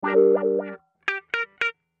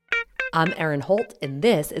I'm Erin Holt, and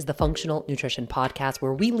this is the Functional Nutrition Podcast,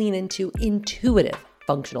 where we lean into intuitive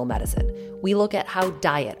functional medicine. We look at how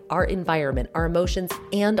diet, our environment, our emotions,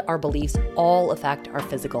 and our beliefs all affect our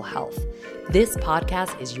physical health. This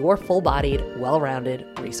podcast is your full-bodied,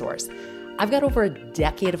 well-rounded resource. I've got over a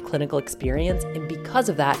decade of clinical experience, and because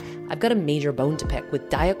of that, I've got a major bone to pick with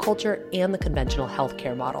diet culture and the conventional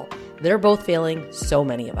healthcare model. They're both failing so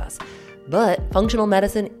many of us. But functional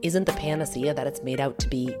medicine isn't the panacea that it's made out to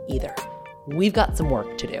be either. We've got some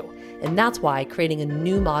work to do, and that's why creating a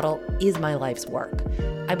new model is my life's work.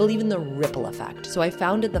 I believe in the ripple effect, so I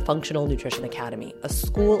founded the Functional Nutrition Academy, a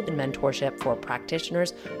school and mentorship for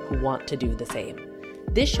practitioners who want to do the same.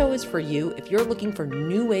 This show is for you if you're looking for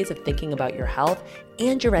new ways of thinking about your health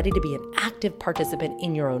and you're ready to be an active participant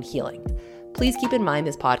in your own healing. Please keep in mind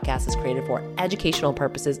this podcast is created for educational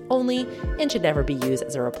purposes only and should never be used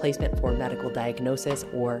as a replacement for medical diagnosis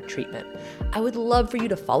or treatment. I would love for you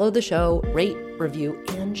to follow the show, rate, review,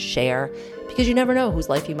 and share, because you never know whose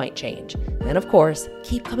life you might change. And of course,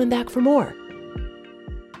 keep coming back for more.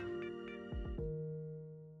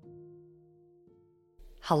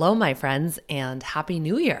 Hello, my friends, and Happy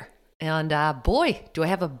New Year. And boy, do I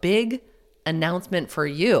have a big announcement for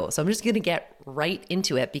you. So I'm just going to get right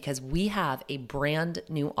into it because we have a brand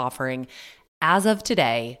new offering. As of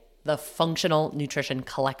today, the Functional Nutrition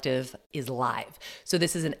Collective is live. So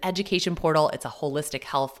this is an education portal. It's a holistic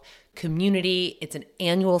health community. It's an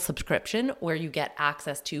annual subscription where you get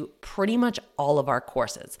access to pretty much all of our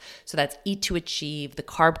courses. So that's Eat to Achieve, the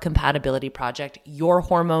Carb Compatibility Project, Your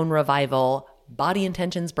Hormone Revival, Body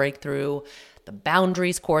Intentions Breakthrough, the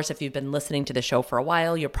Boundaries course. If you've been listening to the show for a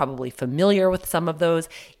while, you're probably familiar with some of those.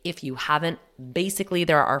 If you haven't, basically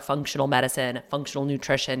there are functional medicine, functional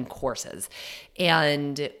nutrition courses.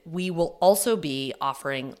 And we will also be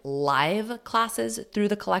offering live classes through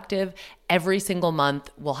the collective. Every single month,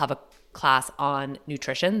 we'll have a class on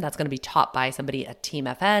nutrition that's going to be taught by somebody at Team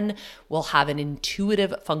FN. We'll have an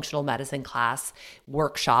intuitive functional medicine class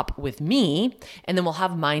workshop with me, and then we'll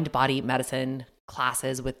have mind-body medicine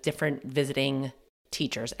classes with different visiting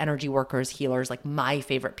teachers, energy workers, healers, like my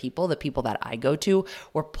favorite people, the people that I go to.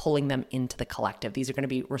 We're pulling them into the collective. These are going to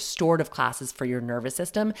be restorative classes for your nervous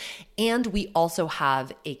system. And we also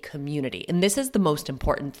have a community. And this is the most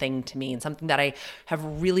important thing to me and something that I have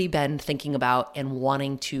really been thinking about and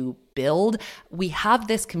wanting to build. We have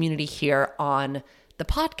this community here on the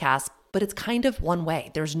podcast, but it's kind of one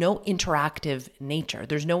way. There's no interactive nature.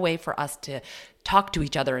 There's no way for us to talk to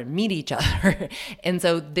each other and meet each other. And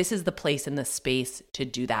so this is the place in the space to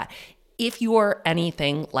do that. If you're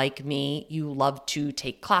anything like me, you love to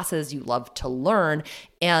take classes, you love to learn,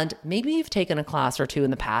 and maybe you've taken a class or two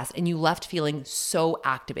in the past and you left feeling so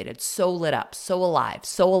activated, so lit up, so alive,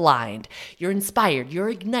 so aligned. You're inspired, you're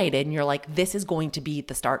ignited, and you're like, this is going to be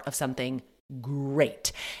the start of something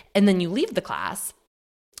great. And then you leave the class,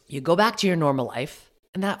 you go back to your normal life,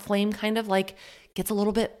 and that flame kind of like gets a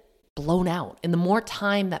little bit blown out. And the more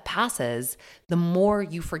time that passes, the more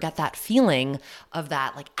you forget that feeling of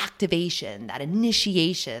that like activation, that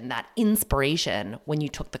initiation, that inspiration when you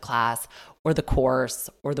took the class or the course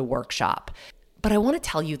or the workshop. But I want to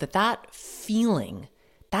tell you that that feeling,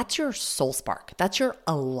 that's your soul spark. That's your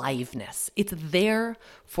aliveness. It's there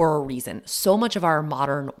for a reason. So much of our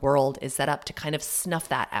modern world is set up to kind of snuff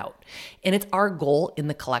that out. And it's our goal in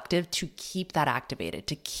the collective to keep that activated,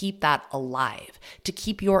 to keep that alive, to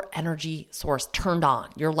keep your energy source turned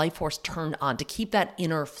on, your life force turned on, to keep that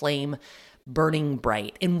inner flame burning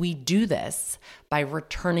bright. And we do this by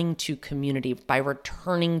returning to community, by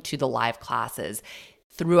returning to the live classes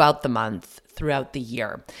throughout the month, throughout the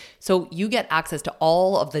year. So you get access to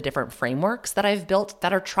all of the different frameworks that I've built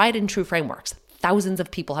that are tried and true frameworks. Thousands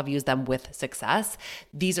of people have used them with success.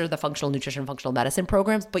 These are the functional nutrition, functional medicine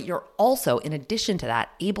programs, but you're also, in addition to that,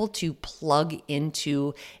 able to plug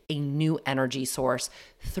into a new energy source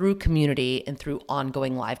through community and through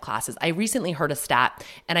ongoing live classes. I recently heard a stat,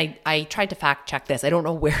 and I tried to fact check this. I don't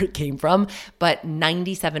know where it came from, but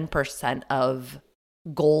 97% of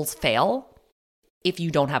goals fail if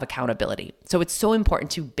you don't have accountability. So it's so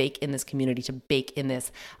important to bake in this community, to bake in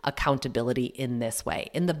this accountability in this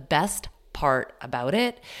way. And the best part about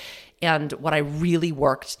it, and what I really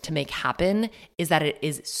worked to make happen, is that it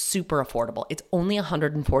is super affordable. It's only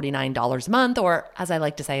 $149 a month, or as I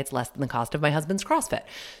like to say, it's less than the cost of my husband's CrossFit.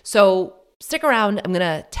 So stick around. I'm going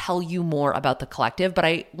to tell you more about the collective, but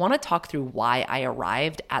I want to talk through why I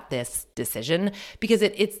arrived at this decision, because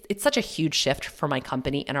it's such a huge shift for my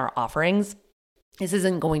company and our offerings. This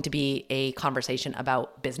isn't going to be a conversation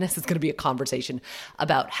about business. It's going to be a conversation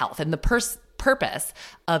about health. And the purpose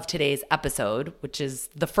of today's episode, which is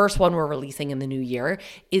the first one we're releasing in the new year,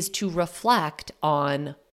 is to reflect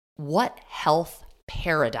on what health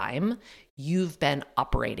paradigm you've been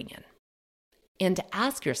operating in. And to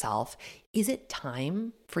ask yourself, is it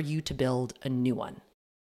time for you to build a new one?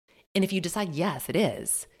 And if you decide, yes, it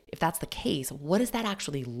is, if that's the case, what does that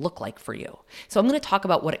actually look like for you? So I'm going to talk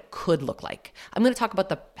about what it could look like. I'm going to talk about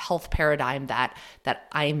the health paradigm that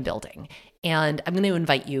I'm building, and I'm going to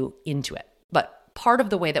invite you into it. But part of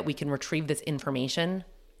the way that we can retrieve this information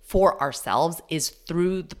for ourselves is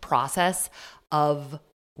through the process of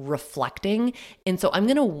reflecting. And so I'm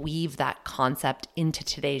going to weave that concept into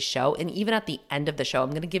today's show. And even at the end of the show, I'm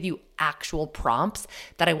going to give you actual prompts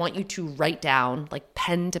that I want you to write down, like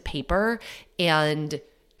pen to paper, and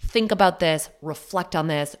think about this, reflect on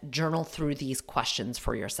this, journal through these questions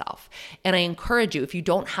for yourself. And I encourage you, if you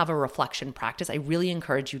don't have a reflection practice, I really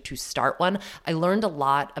encourage you to start one. I learned a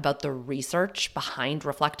lot about the research behind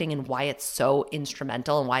reflecting and why it's so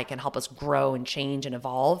instrumental and why it can help us grow and change and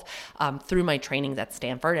evolve through my trainings at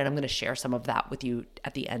Stanford. And I'm going to share some of that with you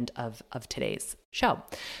at the end of today's show.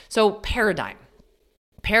 So paradigm.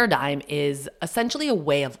 Paradigm is essentially a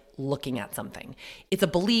way of looking at something. It's a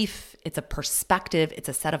belief, it's a perspective, it's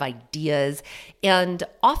a set of ideas. And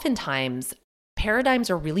oftentimes,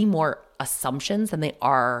 paradigms are really more assumptions than they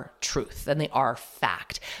are truth, than they are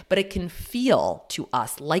fact. But it can feel to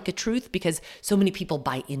us like a truth because so many people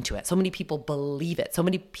buy into it, so many people believe it, so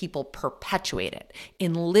many people perpetuate it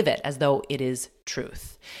and live it as though it is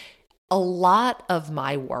truth. A lot of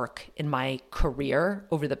my work in my career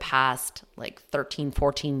over the past 13,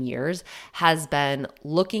 14 years has been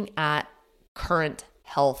looking at current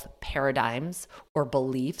health paradigms or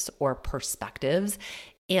beliefs or perspectives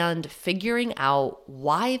and figuring out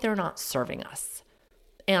why they're not serving us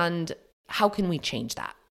and how can we change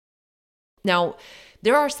that. Now,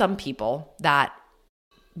 there are some people that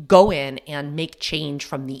go in and make change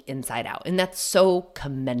from the inside out. And that's so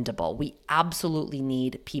commendable. We absolutely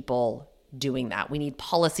need people doing that. We need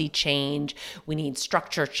policy change. We need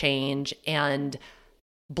structure change, and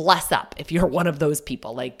bless up if you're one of those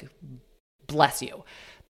people, bless you.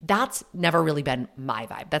 That's never really been my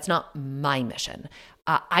vibe. That's not my mission.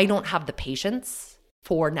 I don't have the patience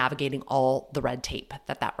for navigating all the red tape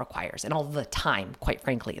that requires and all the time, quite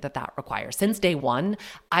frankly, that requires. Since day one,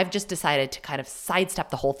 I've just decided to kind of sidestep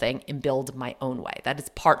the whole thing and build my own way. That is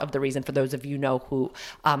part of the reason, for those of you know who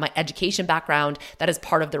my education background, that is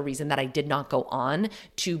part of the reason that I did not go on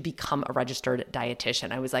to become a registered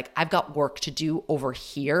dietitian. I was like, I've got work to do over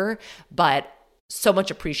here, but so much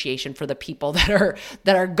appreciation for the people that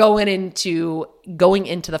are going into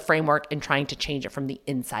the framework and trying to change it from the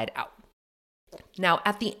inside out. Now,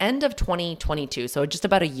 at the end of 2022, so just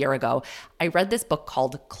about a year ago, I read this book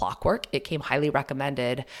called Clockwork. It came highly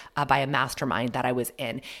recommended by a mastermind that I was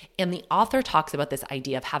in. And the author talks about this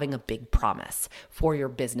idea of having a big promise for your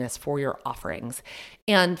business, for your offerings.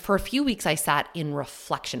 And for a few weeks, I sat in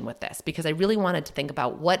reflection with this because I really wanted to think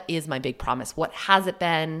about, what is my big promise? What has it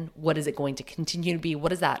been? What is it going to continue to be? What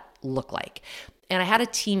does that look like? And I had a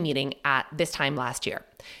team meeting at this time last year.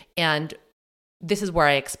 And this is where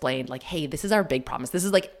I explained, hey, this is our big promise. This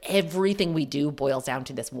is everything we do boils down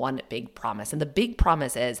to this one big promise. And the big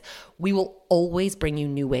promise is we will always bring you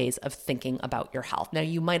new ways of thinking about your health. Now,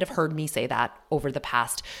 you might have heard me say that over the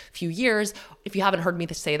past few years. If you haven't heard me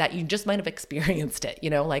say that, you just might have experienced it,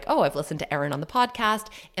 oh, I've listened to Erin on the podcast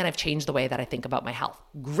and I've changed the way that I think about my health.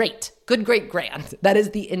 Great. Good, great, grand. That is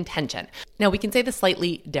the intention. Now, we can say this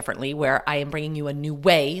slightly differently, where I am bringing you a new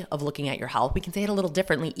way of looking at your health. We can say it a little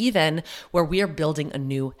differently, even where we are building a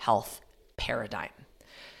new health paradigm.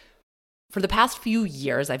 For the past few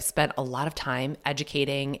years, I've spent a lot of time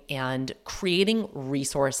educating and creating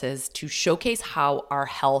resources to showcase how our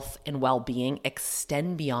health and well-being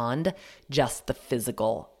extend beyond just the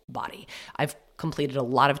physical body. I've completed a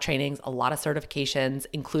lot of trainings, a lot of certifications,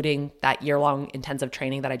 including that year-long intensive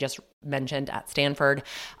training that I just mentioned at Stanford.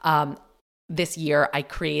 This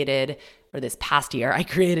past year, I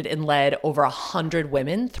created and led over 100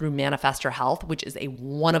 women through Manifest Your Health, which is a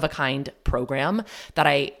one-of-a-kind program that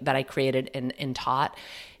I created and taught.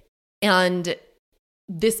 And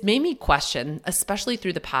this made me question, especially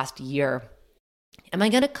through the past year, am I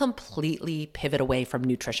going to completely pivot away from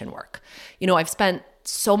nutrition work? I've spent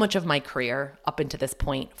so much of my career up until this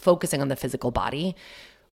point focusing on the physical body.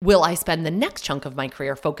 Will I spend the next chunk of my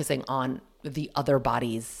career focusing on the other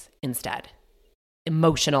bodies instead?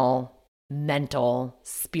 Emotional, mental,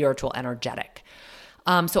 spiritual, energetic.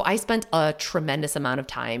 So I spent a tremendous amount of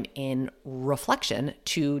time in reflection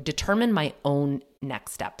to determine my own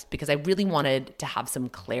next steps because I really wanted to have some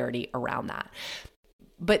clarity around that.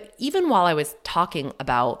 But even while I was talking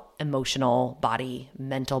about emotional body,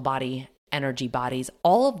 mental body, energy bodies,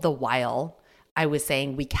 all of the while, I was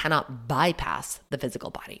saying we cannot bypass the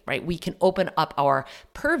physical body, right? We can open up our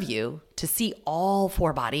purview to see all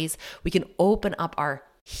four bodies. We can open up our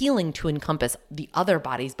healing to encompass the other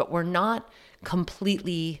bodies, but we're not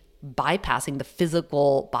completely bypassing the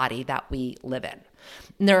physical body that we live in.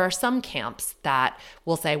 And there are some camps that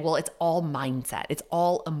will say, well, it's all mindset, it's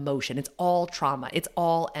all emotion, it's all trauma, it's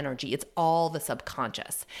all energy, it's all the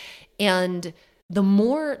subconscious. And the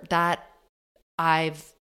more I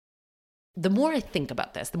think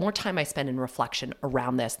about this, the more time I spend in reflection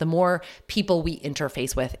around this, the more people we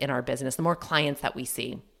interface with in our business, the more clients that we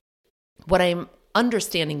see, what I'm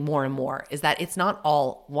understanding more and more is that it's not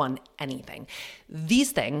all one anything.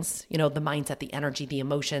 These things, the mindset, the energy, the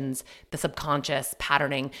emotions, the subconscious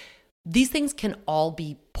patterning, these things can all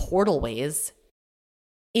be portal ways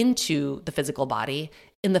into the physical body.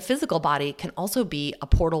 And the physical body can also be a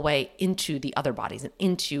portal way into the other bodies and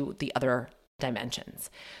into the other dimensions.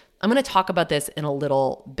 I'm going to talk about this in a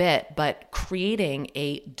little bit, but creating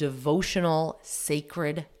a devotional,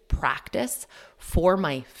 sacred practice for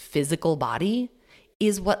my physical body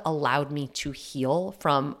is what allowed me to heal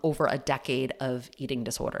from over a decade of eating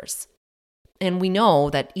disorders. And we know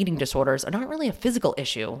that eating disorders are not really a physical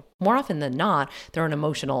issue. More often than not, they're an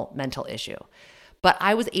emotional, mental issue. But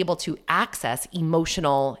I was able to access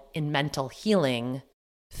emotional and mental healing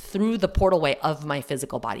through the portal way of my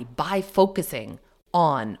physical body by focusing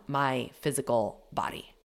on my physical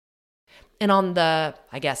body. And on the,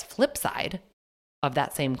 flip side of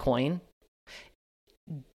that same coin,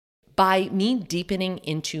 by me deepening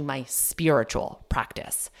into my spiritual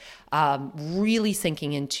practice, really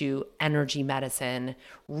sinking into energy medicine,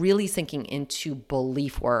 really sinking into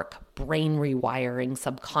belief work, brain rewiring,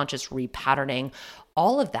 subconscious repatterning,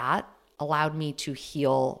 all of that allowed me to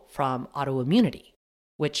heal from autoimmunity,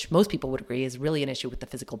 which most people would agree is really an issue with the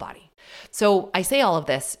physical body. So I say all of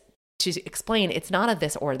this to explain it's not a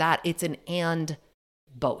this or that, it's an and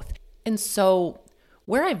both. And so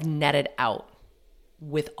where I've netted out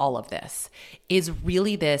with all of this is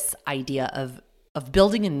really this idea of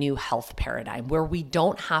building a new health paradigm where we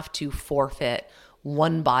don't have to forfeit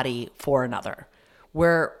one body for another.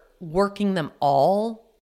 We're working them all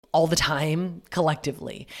the time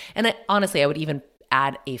collectively. And honestly, I would even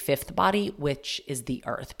add a fifth body, which is the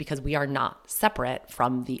earth, because we are not separate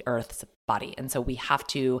from the earth's body. And so we have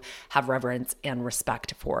to have reverence and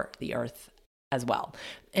respect for the earth as well.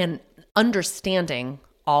 And understanding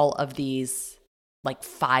all of these like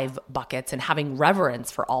 5 buckets and having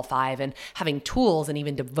reverence for all 5 and having tools and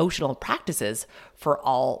even devotional practices for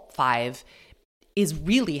all 5 is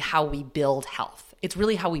really how we build health. It's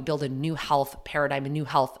really how we build a new health paradigm, a new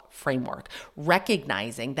health framework,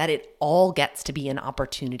 recognizing that it all gets to be an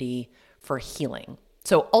opportunity for healing.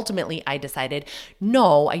 So ultimately, I decided,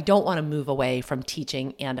 no, I don't want to move away from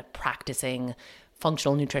teaching and practicing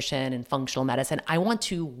functional nutrition and functional medicine. I want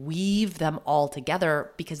to weave them all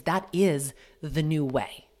together because that is the new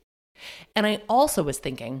way. And I also was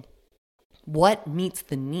thinking, what meets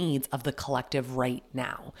the needs of the collective right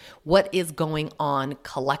now? What is going on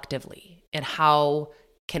collectively? And how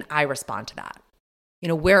can I respond to that?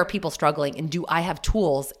 Where are people struggling? And do I have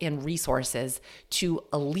tools and resources to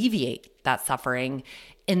alleviate that suffering?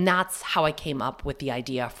 And that's how I came up with the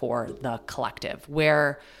idea for the collective,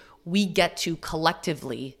 where we get to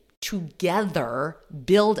collectively together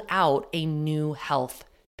build out a new health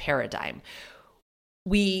paradigm.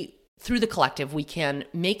 Through the collective, we can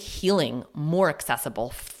make healing more accessible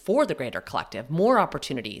for the greater collective, more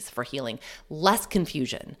opportunities for healing, less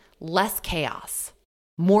confusion, less chaos,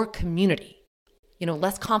 more community,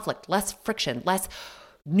 less conflict, less friction, less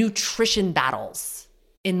nutrition battles,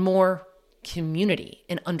 and more community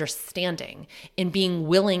and understanding and being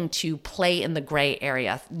willing to play in the gray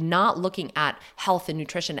area, not looking at health and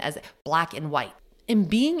nutrition as black and white, and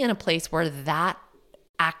being in a place where that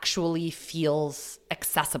actually feels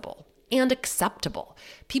accessible and acceptable.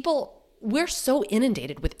 We're so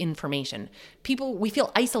inundated with information. We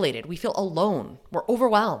feel isolated. We feel alone. We're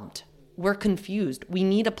overwhelmed. We're confused. We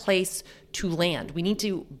need a place to land. We need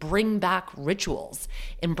to bring back rituals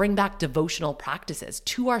and bring back devotional practices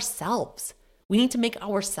to ourselves. We need to make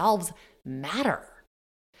ourselves matter.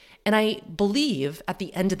 And I believe at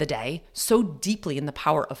the end of the day so deeply in the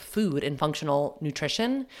power of food and functional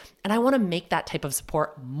nutrition. And I want to make that type of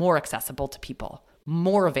support more accessible to people,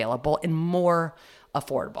 more available, and more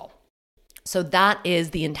affordable. So that is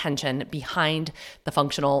the intention behind the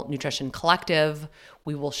Functional Nutrition Collective.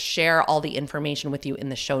 We will share all the information with you in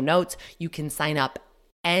the show notes. You can sign up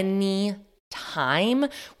any time.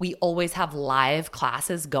 We always have live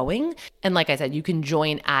classes going. And like I said, you can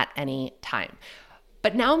join at any time.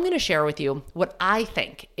 But now I'm going to share with you what I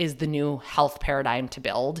think is the new health paradigm to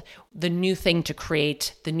build, the new thing to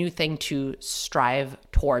create, the new thing to strive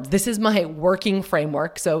towards. This is my working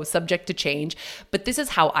framework, so subject to change, but this is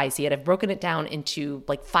how I see it. I've broken it down into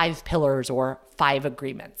like 5 pillars or 5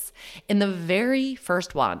 agreements. And the very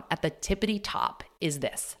first one at the tippity top is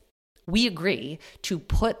this. We agree to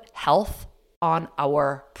put health on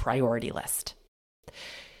our priority list.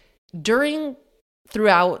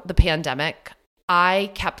 Throughout the pandemic,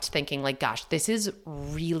 I kept thinking like, gosh, this is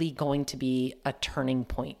really going to be a turning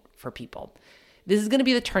point for people. This is going to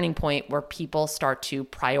be the turning point where people start to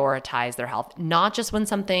prioritize their health, not just when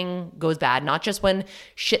something goes bad, not just when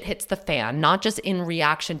shit hits the fan, not just in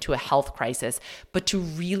reaction to a health crisis, but to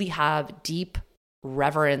really have deep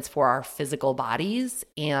reverence for our physical bodies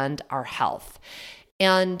and our health.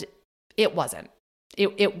 And it wasn't.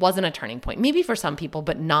 It wasn't a turning point, maybe for some people,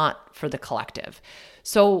 but not for the collective.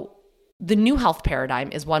 So the new health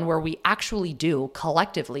paradigm is one where we actually do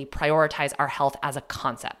collectively prioritize our health as a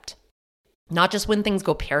concept. Not just when things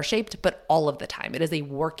go pear-shaped, but all of the time. It is a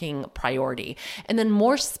working priority. And then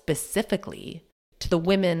more specifically to the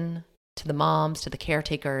women, to the moms, to the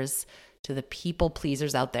caretakers, to the people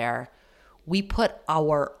pleasers out there, we put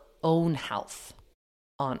our own health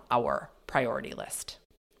on our priority list.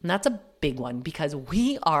 And that's a big one because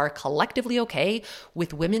we are collectively okay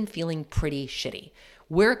with women feeling pretty shitty.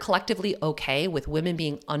 We're collectively okay with women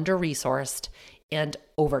being under-resourced and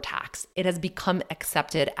overtaxed. It has become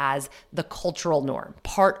accepted as the cultural norm,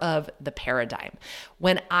 part of the paradigm.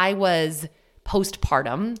 When I was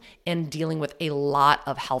postpartum and dealing with a lot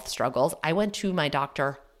of health struggles, I went to my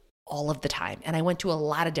doctor all of the time. And I went to a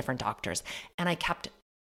lot of different doctors. And I kept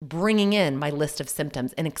bringing in my list of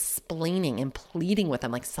symptoms and explaining and pleading with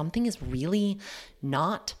them like something is really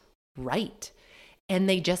not right. And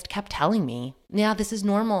they just kept telling me, yeah, this is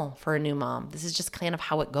normal for a new mom. This is just kind of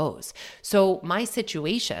how it goes. So my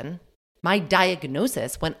situation, my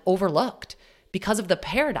diagnosis went overlooked because of the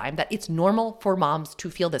paradigm that it's normal for moms to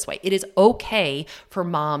feel this way. It is okay for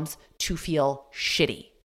moms to feel shitty.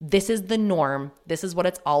 This is the norm. This is what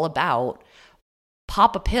it's all about.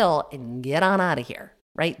 Pop a pill and get on out of here,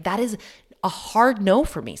 right? That is a hard no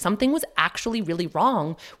for me. Something was actually really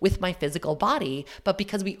wrong with my physical body, but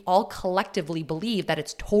because we all collectively believe that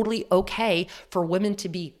it's totally okay for women to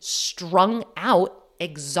be strung out,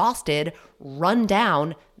 exhausted, run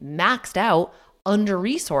down, maxed out,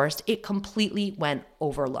 under-resourced, it completely went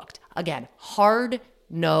overlooked. Again, hard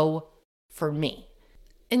no for me.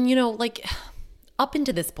 And up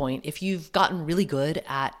until this point, if you've gotten really good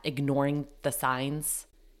at ignoring the signs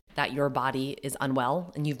that your body is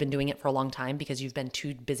unwell and you've been doing it for a long time because you've been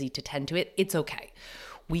too busy to tend to it, it's okay.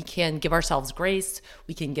 We can give ourselves grace,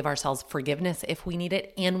 we can give ourselves forgiveness if we need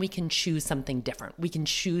it, and we can choose something different. We can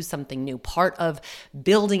choose something new. Part of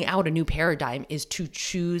building out a new paradigm is to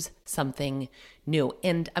choose something new.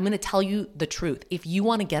 And I'm going to tell you the truth. If you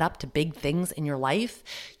want to get up to big things in your life,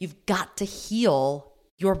 you've got to heal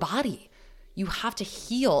your body. You have to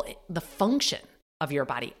heal the function of your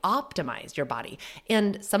body, optimize your body.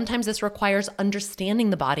 And sometimes this requires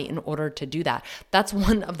understanding the body in order to do that. That's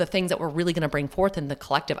one of the things that we're really going to bring forth in the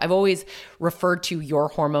collective. I've always referred to Your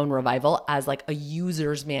Hormone Revival as like a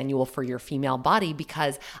user's manual for your female body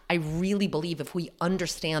because I really believe if we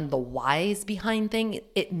understand the whys behind things,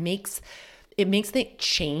 it makes the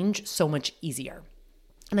change so much easier.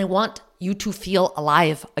 And I want you to feel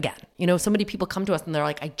alive again. So many people come to us and they're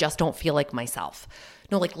like, I just don't feel like myself.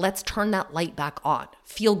 No, let's turn that light back on.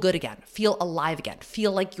 Feel good again. Feel alive again.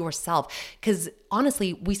 Feel like yourself. Because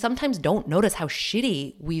honestly, we sometimes don't notice how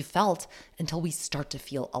shitty we've felt until we start to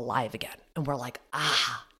feel alive again. And we're like,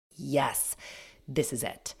 yes, this is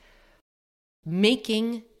it.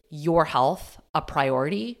 Making your health a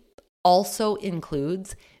priority also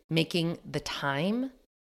includes making the time,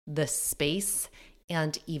 the space,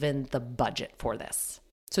 and even the budget for this.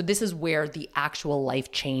 So this is where the actual life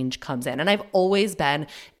change comes in. And I've always been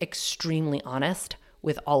extremely honest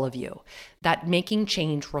with all of you that making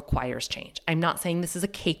change requires change. I'm not saying this is a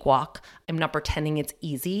cakewalk. I'm not pretending it's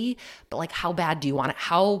easy, but how bad do you want it?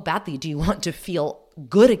 How badly do you want to feel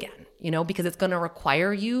good again? Because it's going to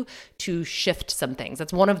require you to shift some things.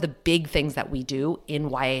 That's one of the big things that we do in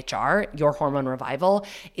YHR, Your Hormone Revival,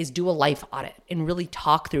 is do a life audit and really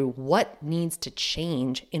talk through what needs to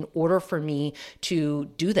change in order for me to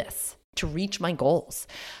do this, to reach my goals.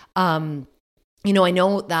 I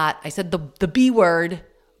know that I said the B word,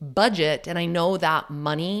 budget, and I know that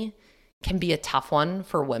money can be a tough one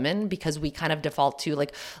for women because we kind of default to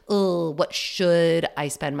like, oh, what should I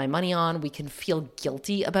spend my money on? We can feel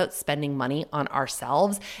guilty about spending money on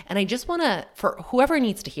ourselves. And I just want to, for whoever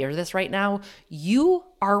needs to hear this right now, you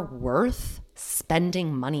are worth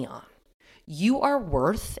spending money on. You are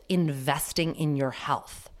worth investing in your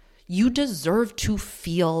health. You deserve to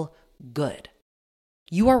feel good.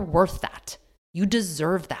 You are worth that. You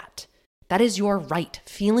deserve that. That is your right.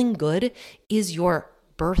 Feeling good is your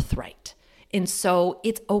birthright. And so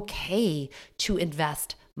it's okay to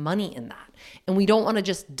invest money in that. And we don't want to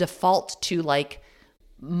just default to like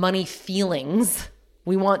money feelings.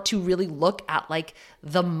 We want to really look at like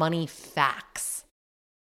the money facts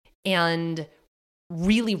and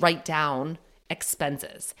really write down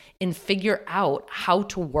expenses and figure out how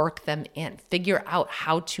to work them in, figure out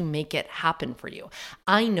how to make it happen for you.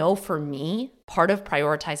 I know for me, part of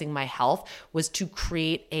prioritizing my health was to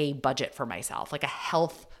create a budget for myself, like a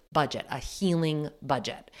health budget, a healing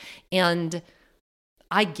budget. And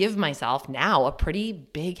I give myself now a pretty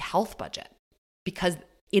big health budget because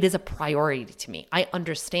it is a priority to me. I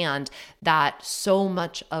understand that so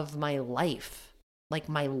much of my life, like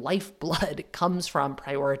my lifeblood, comes from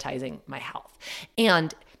prioritizing my health.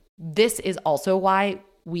 And this is also why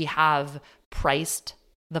we have priced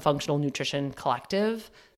the Functional Nutrition Collective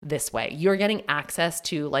this way. You're getting access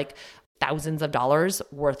to like thousands of dollars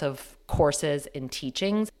worth of courses and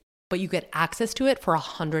teachings, but you get access to it for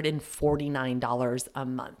 $149 a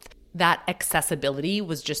month. That accessibility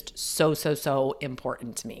was just so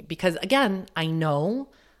important to me because again, I know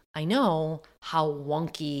how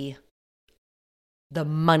wonky the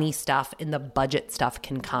money stuff and the budget stuff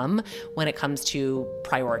can come when it comes to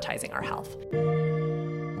prioritizing our health.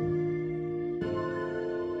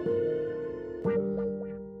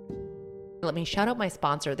 Let me shout out my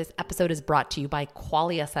sponsor. This episode is brought to you by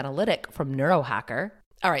Qualia Senolytic from Neurohacker.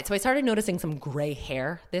 All right, so I started noticing some gray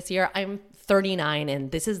hair this year. I'm 39 and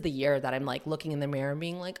this is the year that I'm like looking in the mirror and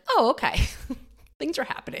being like, oh, okay. Things are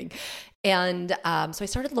happening. And so I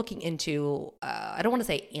started looking into, I don't want to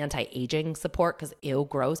say anti-aging support because ew,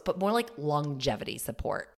 gross, but more like longevity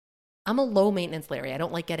support. I'm a low maintenance Larry. I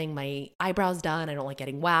don't like getting my eyebrows done. I don't like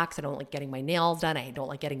getting waxed. I don't like getting my nails done. I don't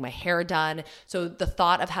like getting my hair done. So the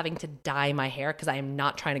thought of having to dye my hair, because I am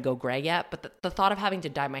not trying to go gray yet, but the thought of having to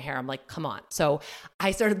dye my hair, I'm like, come on. So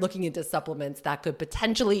I started looking into supplements that could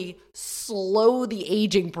potentially slow the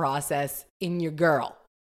aging process in your girl.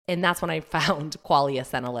 And that's when I found Qualia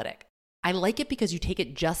Senolytic. I like it because you take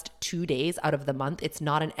it just 2 days out of the month. It's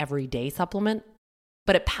not an everyday supplement,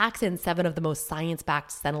 but it packs in 7 of the most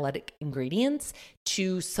science-backed senolytic ingredients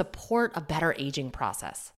to support a better aging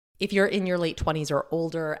process. If you're in your late 20s or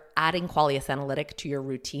older, adding Qualia Senolytic to your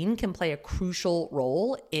routine can play a crucial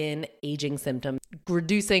role in aging symptoms.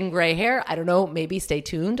 Reducing gray hair, I don't know, maybe stay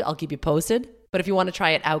tuned. I'll keep you posted. But if you want to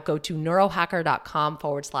try it out, go to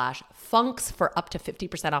neurohacker.com/funks for up to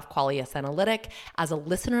 50% off Qualia Senolytic. As a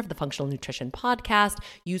listener of the Functional Nutrition Podcast,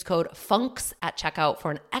 use code FUNKS at checkout for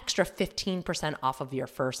an extra 15% off of your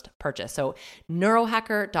first purchase. So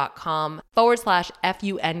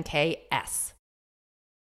neurohacker.com/FUNKS.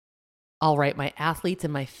 All right, my athletes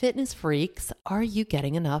and my fitness freaks, are you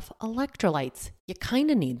getting enough electrolytes? You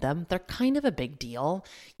kind of need them. They're kind of a big deal.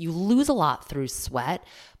 You lose a lot through sweat,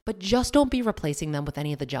 but just don't be replacing them with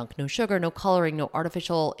any of the junk. No sugar, no coloring, no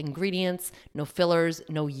artificial ingredients, no fillers,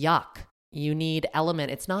 no yuck. You need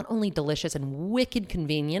Element. It's not only delicious and wicked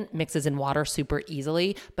convenient, mixes in water super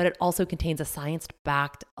easily, but it also contains a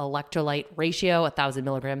science-backed electrolyte ratio, 1,000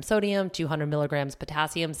 milligrams sodium, 200 milligrams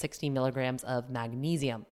potassium, 60 milligrams of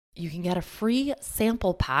magnesium. You can get a free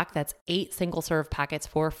sample pack, that's 8 single-serve packets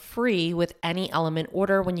for free with any Element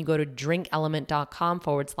order when you go to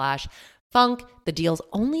drinkelement.com/funk. The deal's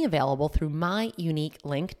only available through my unique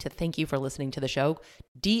link to thank you for listening to the show,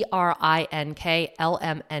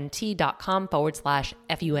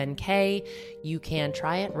 drinklment.com/FUNK. You can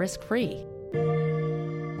try it risk-free.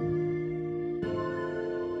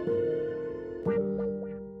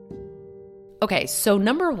 Okay, so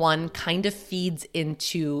number 1 kind of feeds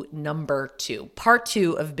into number 2. Part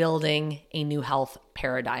 2 of building a new health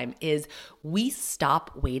paradigm is we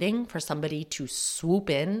stop waiting for somebody to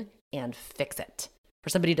swoop in and fix it,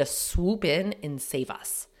 for somebody to swoop in and save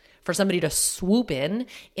us, for somebody to swoop in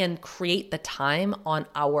and create the time on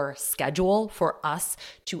our schedule for us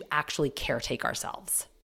to actually caretake ourselves.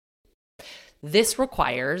 This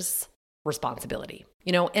requires responsibility.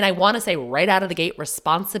 And I want to say right out of the gate,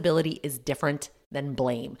 responsibility is different than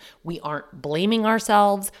blame. We aren't blaming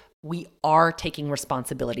ourselves. We are taking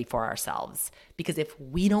responsibility for ourselves, because if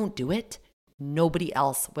we don't do it, nobody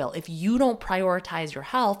else will. If you don't prioritize your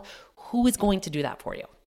health, who is going to do that for you?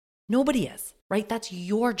 Nobody is, right? That's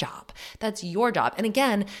your job. That's your job. And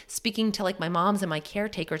again, speaking to like my moms and my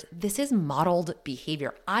caretakers, this is modeled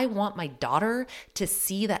behavior. I want my daughter to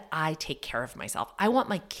see that I take care of myself. I want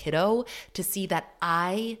my kiddo to see that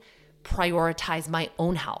I prioritize my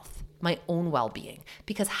own health, my own well-being,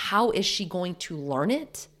 because how is she going to learn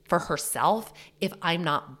it for herself if I'm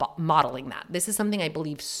not modeling that? This is something I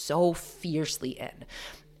believe so fiercely in.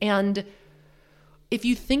 And if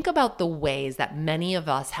you think about the ways that many of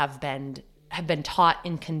us have been taught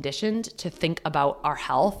and conditioned to think about our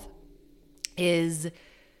health, is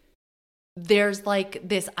there's like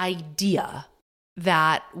this idea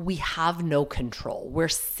that we have no control. We're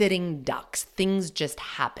sitting ducks. Things just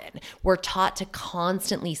happen. We're taught to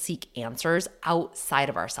constantly seek answers outside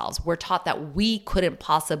of ourselves. We're taught that we couldn't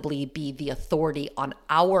possibly be the authority on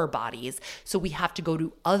our bodies, so we have to go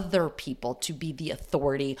to other people to be the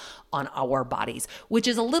authority on our bodies, which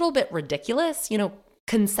is a little bit ridiculous.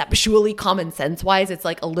 Conceptually, common sense wise, it's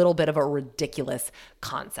like a little bit of a ridiculous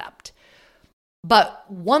concept. But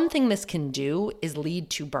one thing this can do is lead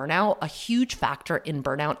to burnout. A huge factor in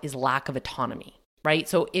burnout is lack of autonomy, right?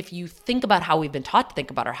 So if you think about how we've been taught to think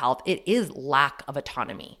about our health, it is lack of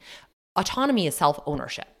autonomy. Autonomy is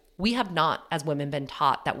self-ownership. We have not, as women, been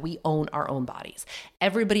taught that we own our own bodies.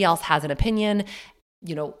 Everybody else has an opinion.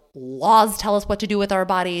 Laws tell us what to do with our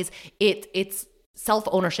bodies. It's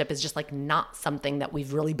self-ownership is just like not something that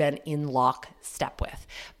we've really been in lockstep with.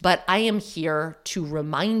 But I am here to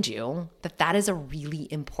remind you that that is a really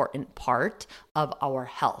important part of our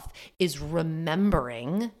health, is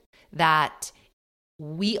remembering that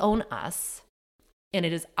we own us and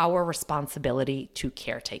it is our responsibility to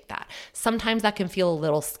caretake that. Sometimes that can feel a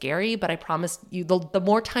little scary, but I promise you, the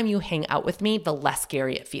more time you hang out with me, the less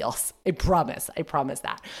scary it feels. I promise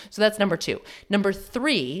that. So that's number 2. Number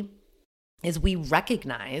 3 is we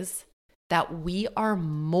recognize that we are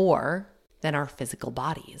more than our physical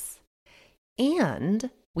bodies. And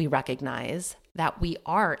we recognize that we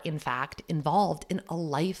are, in fact, involved in a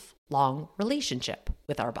lifelong relationship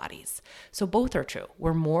with our bodies. So both are true.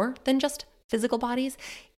 We're more than just physical bodies,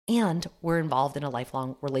 and we're involved in a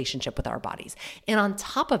lifelong relationship with our bodies. And on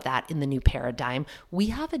top of that, in the new paradigm, we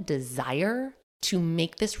have a desire to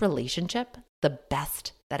make this relationship the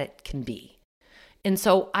best that it can be. And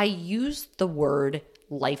so I use the word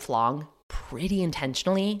lifelong pretty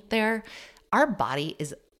intentionally there. Our body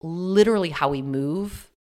is literally how we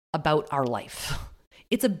move about our life.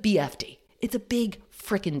 It's a BFD. It's a big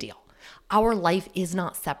freaking deal. Our life is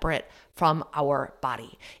not separate from our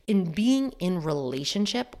body. In being in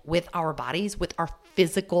relationship with our bodies, with our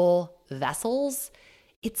physical vessels,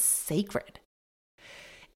 it's sacred.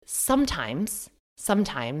 Sometimes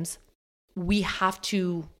we have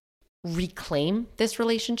to reclaim this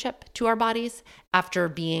relationship to our bodies after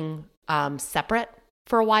being separate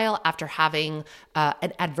for a while, after having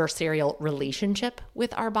an adversarial relationship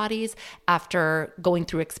with our bodies, after going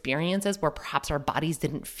through experiences where perhaps our bodies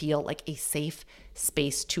didn't feel like a safe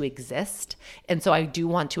space to exist. And so I do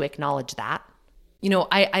want to acknowledge that.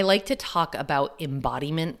 I like to talk about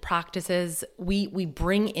embodiment practices. We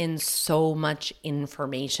bring in so much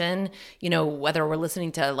information, whether we're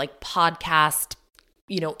listening to like podcast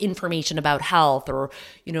information about health or,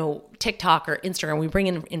 TikTok or Instagram, we bring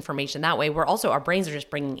in information that way. Our brains are just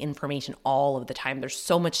bringing information all of the time. There's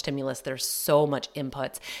so much stimulus, there's so much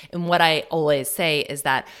inputs. And what I always say is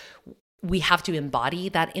that we have to embody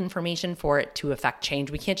that information for it to affect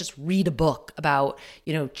change. We can't just read a book about,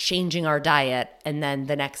 changing our diet and then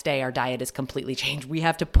the next day our diet is completely changed. We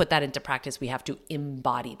have to put that into practice. We have to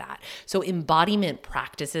embody that. So embodiment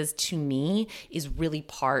practices to me is really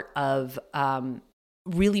part of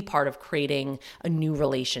creating a new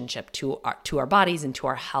relationship to our bodies and to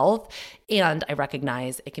our health. And I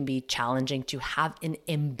recognize it can be challenging to have an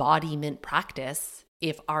embodiment practice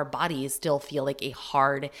if our bodies still feel like a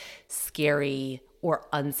hard, scary, or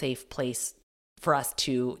unsafe place for us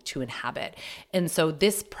to inhabit. And so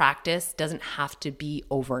this practice doesn't have to be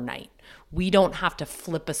overnight. We don't have to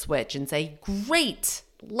flip a switch and say, great,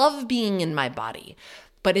 love being in my body.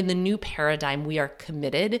 But in the new paradigm, we are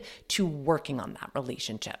committed to working on that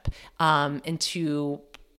relationship and to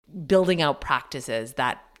building out practices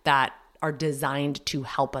that are designed to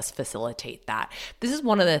help us facilitate that. This is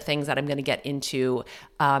one of the things that I'm going to get into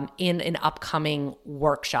in an upcoming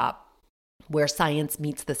workshop where science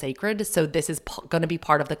meets the sacred. So this is going to be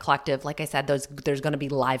part of the collective. Like I said, there's going to be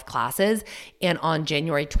live classes. And on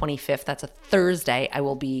January 25th, that's a Thursday, I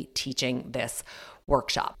will be teaching this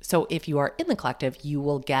workshop. So if you are in the collective, you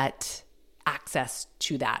will get access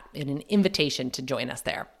to that and an invitation to join us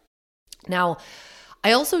there. Now,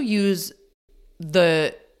 I also use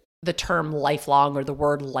the the term lifelong or the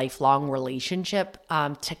word lifelong relationship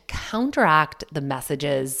to counteract the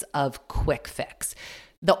messages of quick fix.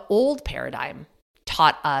 The old paradigm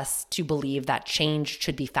taught us to believe that change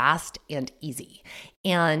should be fast and easy.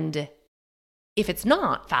 And if it's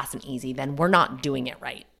not fast and easy, then we're not doing it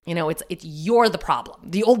right. It's you're the problem.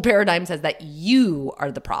 The old paradigm says that you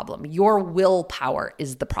are the problem. Your willpower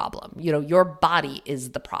is the problem. Your body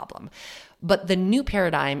is the problem. But the new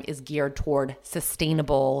paradigm is geared toward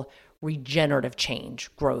sustainable, regenerative change,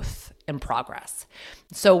 growth, and progress.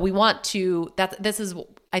 So we want to, this is,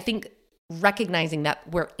 I think, recognizing that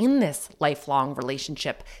we're in this lifelong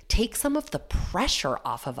relationship takes some of the pressure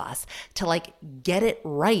off of us to get it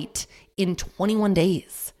right in 21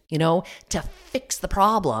 days, to fix the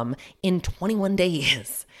problem in 21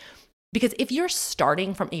 days. Because if you're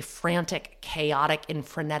starting from a frantic, chaotic, and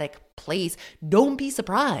frenetic place, don't be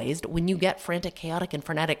surprised when you get frantic, chaotic, and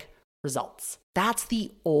frenetic results. That's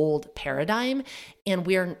the old paradigm, and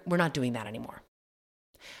we're not doing that anymore.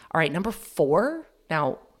 All right, number 4.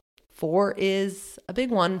 Now, 4 is a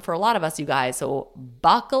big one for a lot of us, you guys, so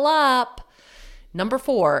buckle up. Number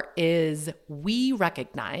 4 is we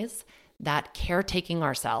recognize that caretaking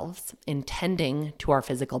ourselves and tending to our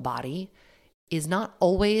physical body is not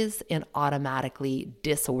always an automatically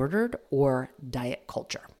disordered or diet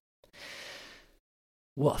culture.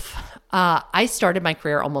 Woof. I started my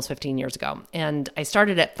career almost 15 years ago, and I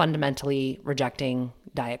started it fundamentally rejecting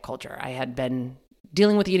diet culture. I had been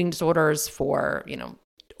dealing with eating disorders for,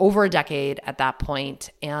 over a decade at that point,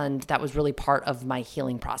 and that was really part of my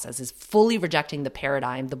healing process, is fully rejecting the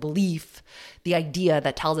paradigm, the belief, the idea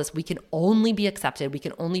that tells us we can only be accepted, we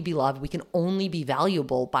can only be loved, we can only be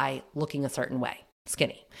valuable by looking a certain way,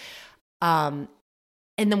 skinny. And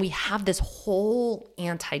then we have this whole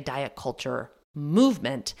anti-diet culture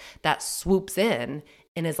movement that swoops in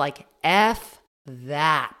and is like, F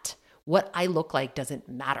that. What I look like doesn't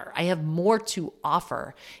matter. I have more to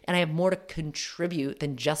offer, and I have more to contribute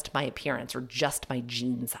than just my appearance or just my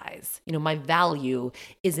jean size. My value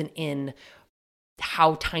isn't in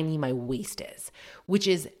how tiny my waist is, which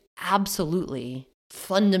is absolutely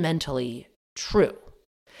fundamentally true.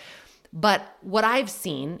 But what I've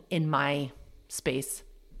seen in my space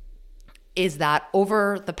is that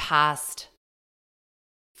over the past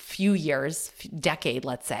few years, decade,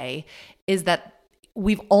 let's say, is that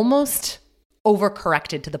we've almost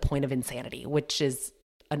overcorrected to the point of insanity, which is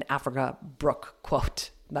an Africa Brooke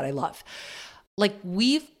quote that I love.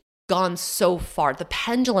 We've gone so far, the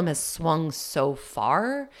pendulum has swung so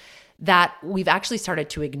far that we've actually started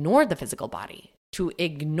to ignore the physical body, to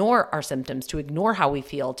ignore our symptoms, to ignore how we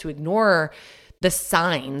feel, to ignore the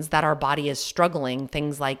signs that our body is struggling,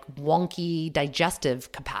 things like wonky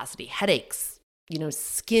digestive capacity, headaches,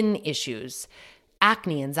 skin issues,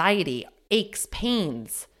 acne, anxiety, aches,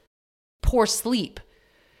 pains, poor sleep.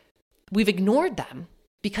 We've ignored them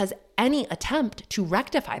because any attempt to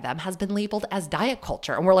rectify them has been labeled as diet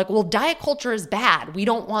culture. And we're like, well, diet culture is bad. We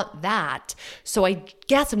don't want that. So I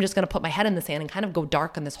guess I'm just going to put my head in the sand and kind of go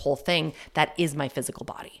dark on this whole thing that is my physical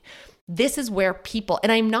body. This is where people,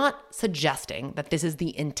 and I'm not suggesting that this is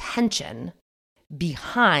the intention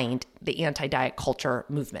behind the anti-diet culture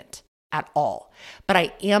movement at all. But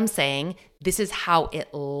I am saying this is how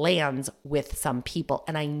it lands with some people.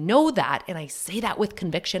 And I know that, and I say that with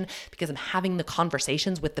conviction because I'm having the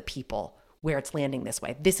conversations with the people where it's landing this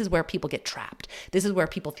way. This is where people get trapped. This is where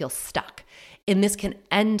people feel stuck. And this can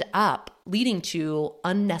end up leading to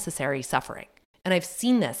unnecessary suffering. And I've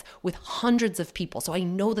seen this with hundreds of people. So I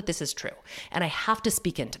know that this is true. And I have to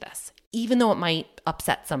speak into this. Even though it might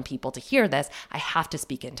upset some people to hear this, I have to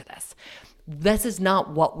speak into this. This is not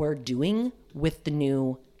what we're doing with the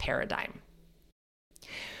new paradigm.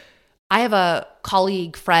 I have a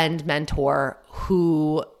colleague, friend, mentor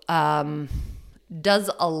who does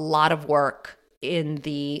a lot of work in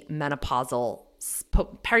the menopausal,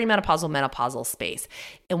 perimenopausal, menopausal space.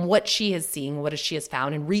 And what she is seeing, what she has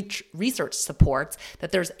found, and research supports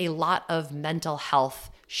that there's a lot of mental health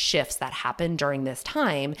shifts that happen during this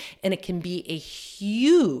time. And it can be a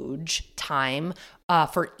huge time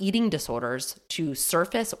for eating disorders to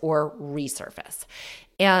surface or resurface.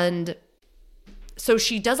 And so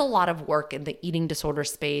she does a lot of work in the eating disorder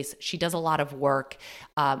space. She does a lot of work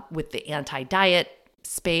with the anti-diet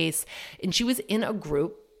space. And she was in a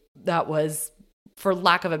group that was, for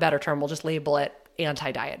lack of a better term, we'll just label it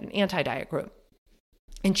anti-diet, an anti-diet group.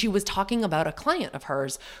 And she was talking about a client of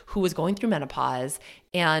hers who was going through menopause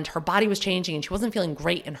and her body was changing and she wasn't feeling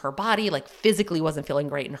great in her body, like physically wasn't feeling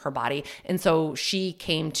great in her body. And so she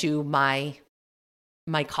came to my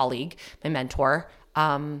colleague, my mentor,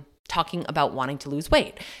 talking about wanting to lose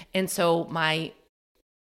weight. And so my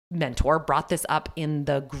mentor brought this up in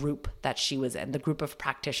the group that she was in, the group of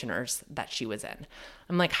practitioners that she was in.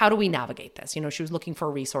 I'm like, how do we navigate this? She was looking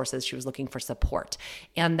for resources. She was looking for support.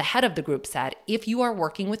 And the head of the group said, if you are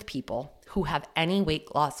working with people who have any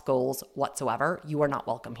weight loss goals whatsoever, you are not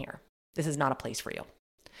welcome here. This is not a place for you.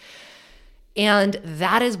 And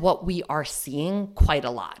that is what we are seeing quite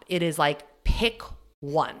a lot. It is like, pick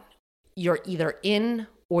one. You're either in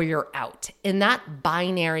or you're out. And that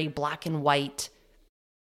binary black and white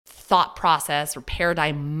thought process or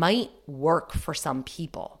paradigm might work for some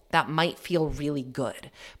people. That might feel really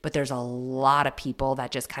good, but there's a lot of people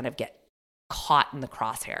that just kind of get caught in the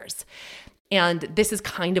crosshairs. And this is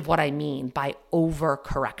kind of what I mean by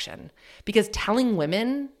overcorrection, because telling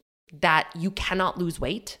women that you cannot lose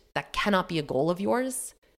weight, that cannot be a goal of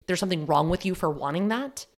yours, there's something wrong with you for wanting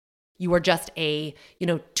that. You are just a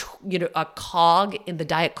cog in the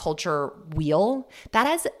diet culture wheel. That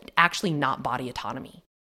is actually not body autonomy.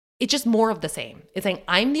 It's just more of the same. It's saying,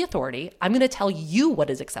 I'm the authority. I'm going to tell you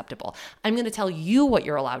what is acceptable. I'm going to tell you what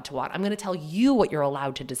you're allowed to want. I'm going to tell you what you're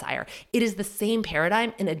allowed to desire. It is the same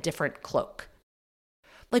paradigm in a different cloak.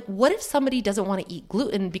 Like, what if somebody doesn't want to eat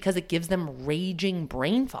gluten because it gives them raging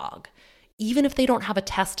brain fog, even if they don't have a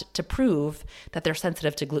test to prove that they're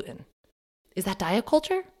sensitive to gluten? Is that diet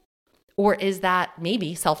culture? Or is that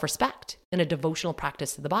maybe self-respect and a devotional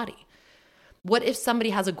practice to the body? What if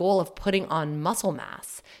somebody has a goal of putting on muscle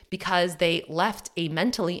mass because they left a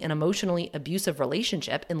mentally and emotionally abusive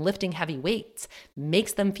relationship, and lifting heavy weights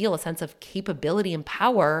makes them feel a sense of capability and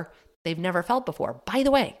power they've never felt before? By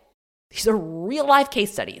the way, these are real life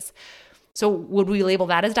case studies. So would we label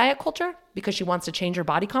that as diet culture because she wants to change her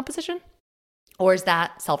body composition? Or is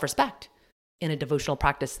that self-respect in a devotional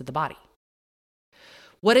practice to the body?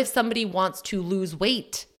 What if somebody wants to lose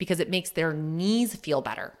weight because it makes their knees feel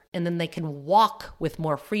better and then they can walk with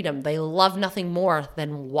more freedom? They love nothing more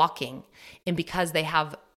than walking. And because they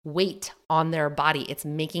have weight on their body, it's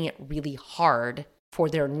making it really hard for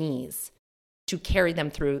their knees to carry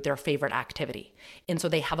them through their favorite activity. And so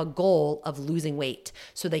they have a goal of losing weight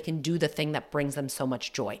so they can do the thing that brings them so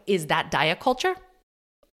much joy. Is that diet culture?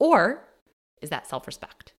 Or is that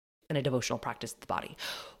self-respect and a devotional practice of the body?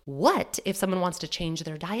 What if someone wants to change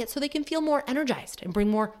their diet so they can feel more energized and bring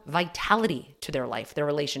more vitality to their life, their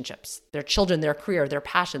relationships, their children, their career, their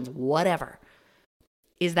passions, whatever?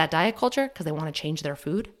 Is that diet culture because they want to change their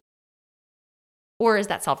food? Or is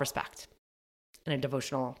that self-respect and a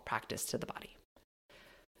devotional practice to the body?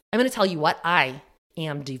 I'm going to tell you what, I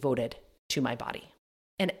am devoted to my body.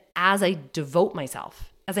 And as I devote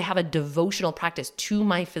myself, as I have a devotional practice to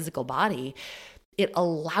my physical body, it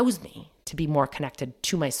allows me to be more connected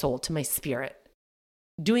to my soul, to my spirit.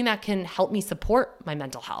 Doing that can help me support my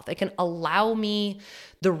mental health. It can allow me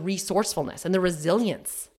the resourcefulness and the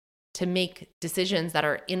resilience to make decisions that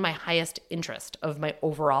are in my highest interest of my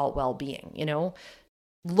overall well-being.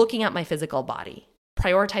 Looking at my physical body,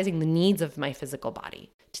 prioritizing the needs of my physical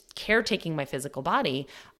body, caretaking my physical body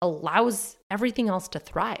allows everything else to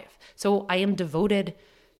thrive. So I am devoted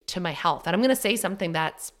to my health. And I'm going to say something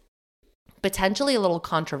that's potentially a little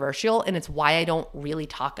controversial, and it's why I don't really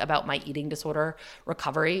talk about my eating disorder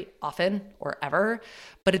recovery often or ever,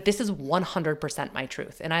 but this is 100% my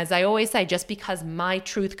truth. And as I always say, just because my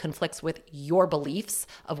truth conflicts with your beliefs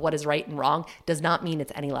of what is right and wrong does not mean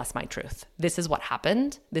it's any less my truth. This is what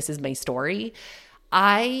happened. This is my story.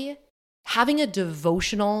 Having a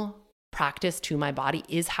devotional practice to my body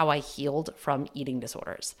is how I healed from eating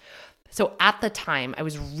disorders. So at the time, I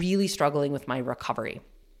was really struggling with my recovery.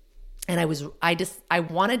 And I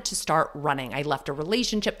wanted to start running. I left a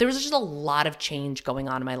relationship. There was just a lot of change going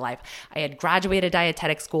on in my life. I had graduated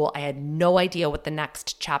dietetic school. I had no idea what the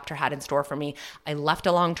next chapter had in store for me. I left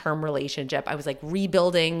a long-term relationship. I was like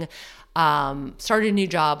rebuilding, started a new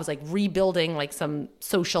job, was like rebuilding like some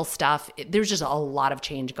social stuff. There's just a lot of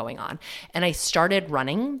change going on. And I started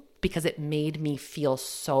running because it made me feel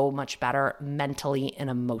so much better mentally and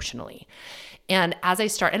emotionally. And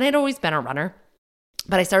and I'd always been a runner,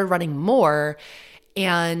 but I started running more,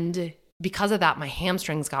 and because of that, my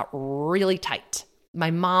hamstrings got really tight. My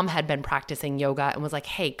mom had been practicing yoga and was like,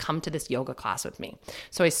 hey, come to this yoga class with me.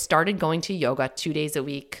 So I started going to yoga 2 days a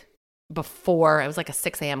week before. It was like a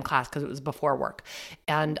 6 a.m. class because it was before work.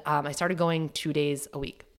 And I started going 2 days a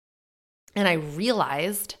week. And I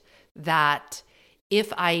realized that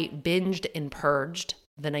if I binged and purged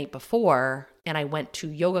the night before and I went to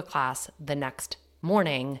yoga class the next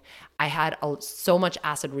morning, I had so much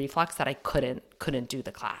acid reflux that I couldn't do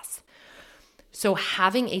the class. So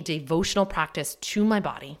having a devotional practice to my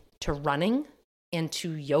body, to running and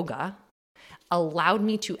to yoga, allowed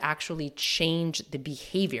me to actually change the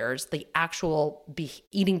behaviors, the actual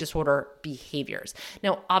eating disorder behaviors.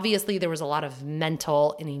 Now, obviously, there was a lot of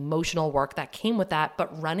mental and emotional work that came with that,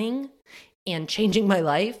 but running and changing my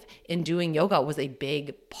life and doing yoga was a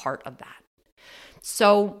big part of that.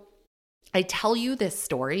 So I tell you this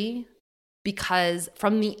story because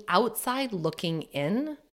from the outside looking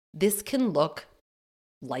in, this can look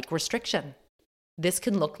like restriction. This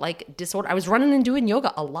can look like disorder. I was running and doing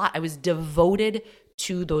yoga a lot. I was devoted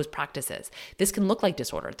to those practices. This can look like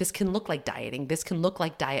disorder. This can look like dieting. This can look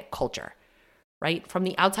like diet culture, right? From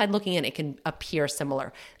the outside looking in, it can appear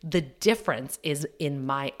similar. The difference is in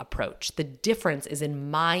my approach. The difference is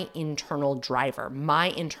in my internal driver, my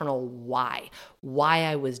internal why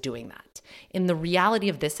I was doing that. And the reality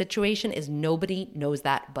of this situation is nobody knows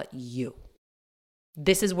that but you.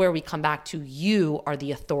 This is where we come back to you are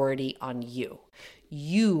the authority on you.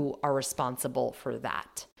 You are responsible for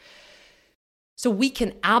that. So we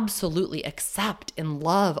can absolutely accept and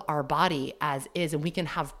love our body as is, and we can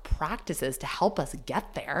have practices to help us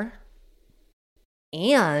get there.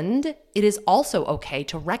 And it is also okay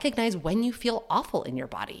to recognize when you feel awful in your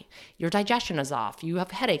body. Your digestion is off, you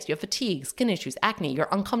have headaches, you have fatigue, skin issues, acne, you're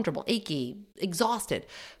uncomfortable, achy, exhausted,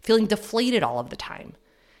 feeling deflated all of the time.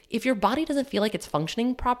 If your body doesn't feel like it's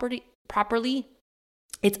functioning properly,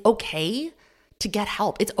 it's okay to get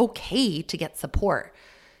help. It's okay to get support.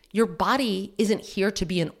 Your body isn't here to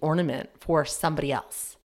be an ornament for somebody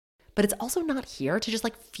else, but it's also not here to just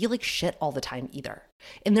feel like shit all the time either.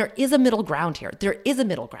 And there is a middle ground here. There is a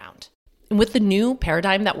middle ground. And with the new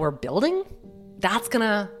paradigm that we're building, that's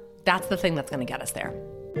the thing that's gonna get us there.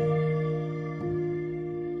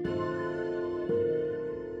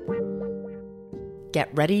 Get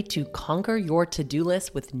ready to conquer your to-do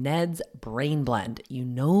list with Ned's Brain Blend. You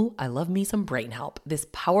know I love me some brain help. This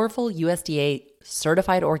powerful USDA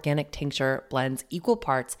certified organic tincture blends equal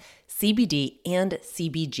parts CBD and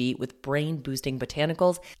CBG with brain-boosting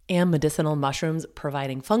botanicals and medicinal mushrooms,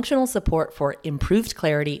 providing functional support for improved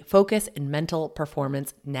clarity, focus, and mental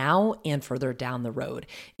performance now and further down the road.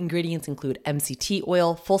 Ingredients include MCT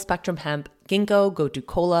oil, full-spectrum hemp, ginkgo, gotu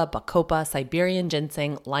kola, bacopa, Siberian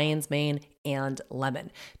ginseng, lion's mane, and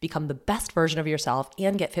lemon. Become the best version of yourself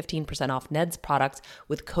and get 15% off Ned's products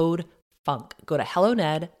with code FUNK. Go to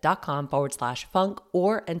helloned.com/funk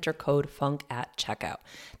or enter code FUNK at checkout.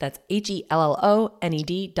 That's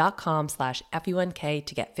HELLONED.com/FUNK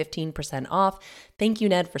to get 15% off. Thank you,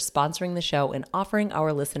 Ned, for sponsoring the show and offering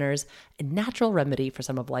our listeners a natural remedy for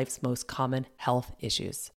some of life's most common health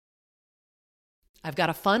issues. I've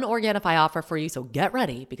got a fun Organifi offer for you, so get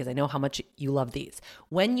ready because I know how much you love these.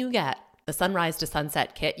 When you get the Sunrise to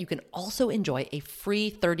Sunset kit, you can also enjoy a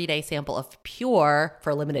free 30-day sample of Pure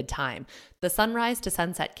for a limited time. The Sunrise to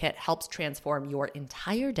Sunset kit helps transform your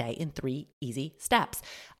entire day in 3 easy steps.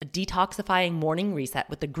 A detoxifying morning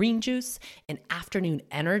reset with the green juice, an afternoon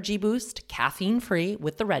energy boost, caffeine-free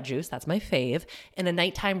with the red juice, that's my fave, and a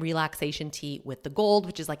nighttime relaxation tea with the gold,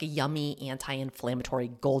 which is like a yummy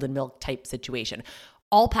anti-inflammatory golden milk type situation.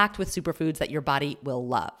 All packed with superfoods that your body will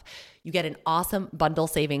love. You get an awesome bundle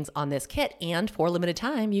savings on this kit, and for a limited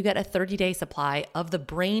time, you get a 30-day supply of the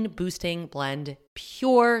Brain Boosting Blend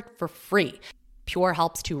Pure for free. Pure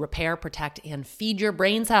helps to repair, protect, and feed your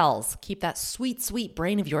brain cells. Keep that sweet, sweet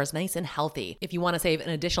brain of yours nice and healthy. If you want to save an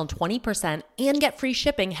additional 20% and get free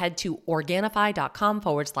shipping, head to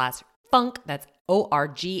Organifi.com/funk. That's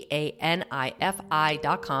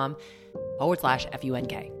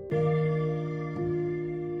Organifi.com/FUNK.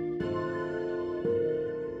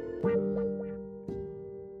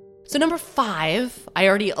 So number 5, I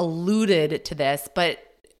already alluded to this, but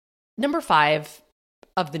number 5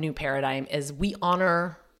 of the new paradigm is we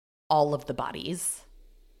honor all of the bodies,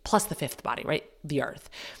 plus the 5th body, right? The earth.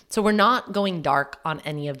 So we're not going dark on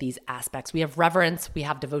any of these aspects. We have reverence, we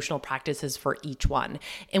have devotional practices for each one.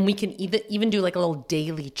 And we can even do like a little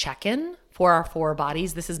daily check-in for our 4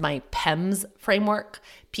 bodies. This is my PEMS framework,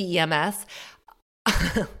 PEMS.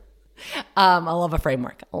 I love a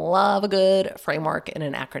framework. I love a good framework and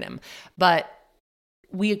an acronym. But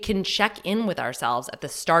we can check in with ourselves at the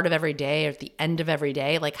start of every day or at the end of every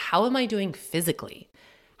day. Like, how am I doing physically?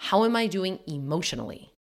 How am I doing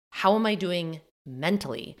emotionally? How am I doing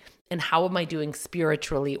mentally? And how am I doing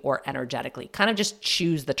spiritually or energetically? Kind of just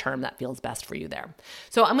choose the term that feels best for you there.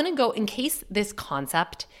 So I'm going to go, in case this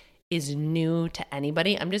concept is new to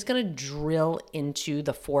anybody, I'm just going to drill into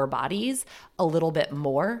the 4 bodies a little bit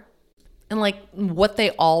more and like what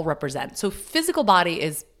they all represent. So physical body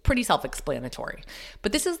is pretty self-explanatory,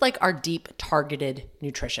 but this is like our deep targeted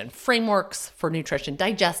nutrition, frameworks for nutrition,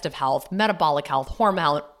 digestive health, metabolic health,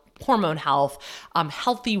 hormone health,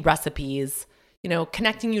 healthy recipes,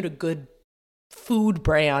 connecting you to good food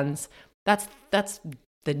brands. That's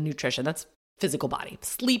the nutrition. That's physical body,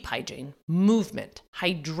 sleep hygiene, movement,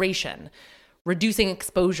 hydration, reducing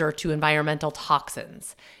exposure to environmental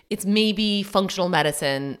toxins. It's maybe functional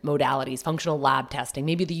medicine modalities, functional lab testing,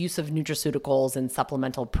 maybe the use of nutraceuticals and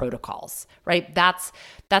supplemental protocols, right? That's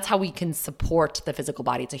how we can support the physical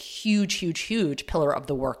body. It's a huge, huge, huge pillar of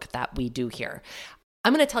the work that we do here.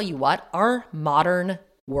 I'm going to tell you what, our modern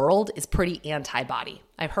world is pretty anti-body.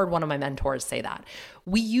 I've heard one of my mentors say that.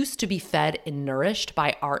 We used to be fed and nourished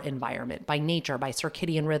by our environment, by nature, by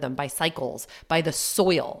circadian rhythm, by cycles, by the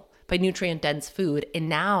soil, by nutrient-dense food, and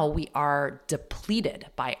now we are depleted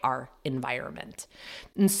by our environment.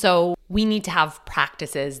 And so we need to have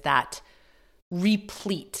practices that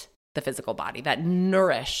replete the physical body, that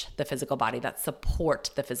nourish the physical body, that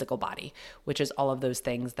support the physical body, which is all of those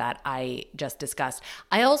things that I just discussed.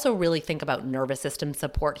 I also really think about nervous system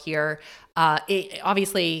support here.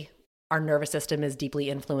 Obviously, our nervous system is deeply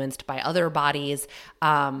influenced by other bodies.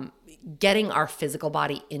 Getting our physical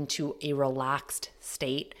body into a relaxed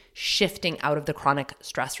state, shifting out of the chronic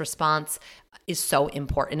stress response is so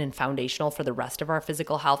important and foundational for the rest of our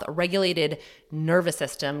physical health. A regulated nervous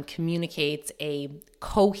system communicates a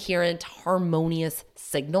coherent, harmonious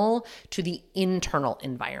signal to the internal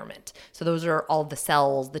environment. So those are all the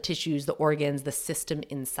cells, the tissues, the organs, the system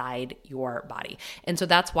inside your body. And so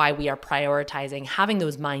that's why we are prioritizing having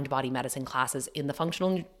those mind-body medicine classes in the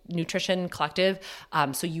Functional Nutrition Collective.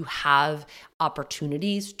 So you have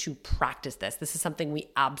opportunities to practice this. This is something we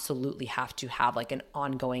absolutely have to have like an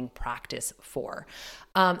ongoing practice for.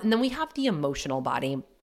 And then we have the emotional body.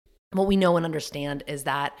 What we know and understand is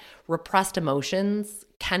that repressed emotions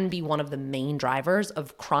can be one of the main drivers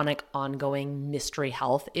of chronic ongoing mystery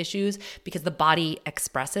health issues because the body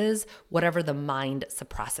expresses whatever the mind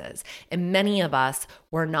suppresses. And many of us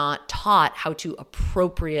were not taught how to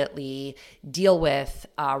appropriately deal with,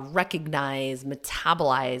 recognize,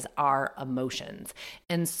 metabolize our emotions.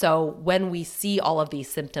 And so when we see all of these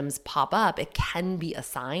symptoms pop up, it can be a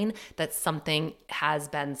sign that something has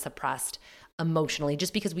been suppressed emotionally,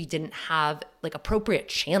 just because we didn't have like appropriate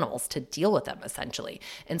channels to deal with them essentially.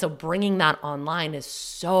 And so bringing that online is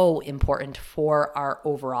so important for our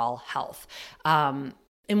overall health. And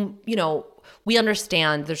we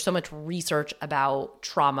understand there's so much research about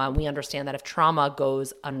trauma. We understand that if trauma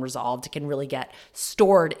goes unresolved, it can really get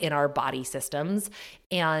stored in our body systems,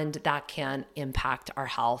 and that can impact our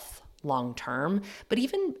health long term. But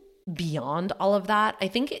even beyond all of that, I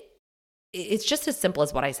think it's just as simple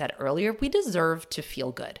as what I said earlier. We deserve to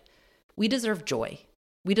feel good. We deserve joy.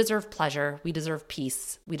 We deserve pleasure. We deserve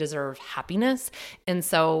peace. We deserve happiness. And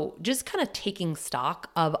so just kind of taking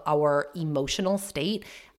stock of our emotional state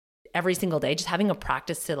every single day, just having a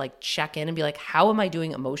practice to like check in and be like, how am I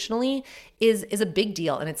doing emotionally is a big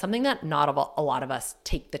deal. And it's something that not a lot of us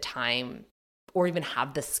take the time or even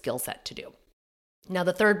have the skill set to do. Now,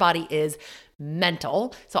 the third body is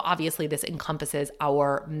mental. So obviously this encompasses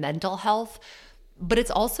our mental health, but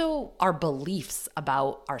it's also our beliefs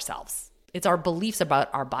about ourselves. It's our beliefs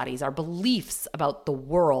about our bodies, our beliefs about the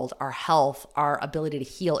world, our health, our ability to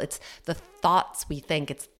heal. It's the thoughts we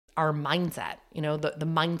think. It's our mindset, the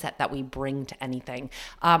mindset that we bring to anything.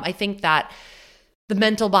 I think that the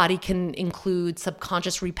mental body can include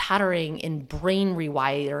subconscious repatterning and brain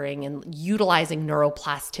rewiring and utilizing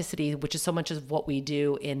neuroplasticity, which is so much of what we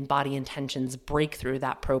do in Body Intentions Breakthrough,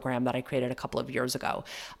 that program that I created a couple of years ago.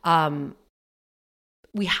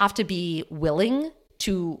 We have to be willing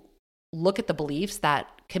to look at the beliefs that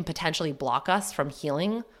can potentially block us from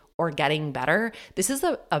healing or getting better. This is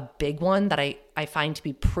a big one that I find to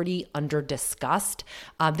be pretty under-discussed.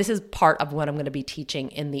 This is part of what I'm going to be teaching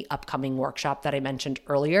in the upcoming workshop that I mentioned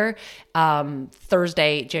earlier,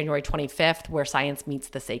 Thursday, January 25th, where science meets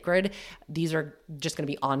the sacred. These are just going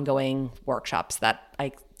to be ongoing workshops that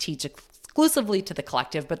I teach exclusively to the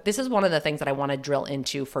collective, but this is one of the things that I want to drill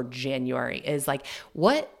into for January is like,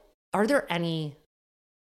 are there any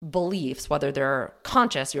beliefs, whether they're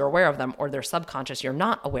conscious, you're aware of them, or they're subconscious, you're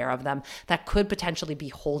not aware of them, that could potentially be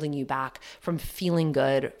holding you back from feeling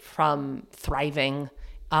good, from thriving,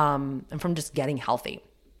 and from just getting healthy.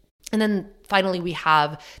 And then finally, we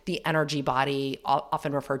have the energy body,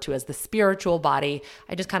 often referred to as the spiritual body.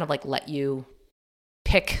 I just kind of like let you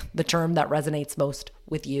pick the term that resonates most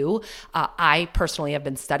with you. I personally have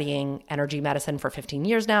been studying energy medicine for 15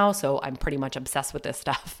 years now, so I'm pretty much obsessed with this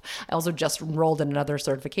stuff. I also just enrolled in another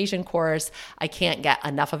certification course. I can't get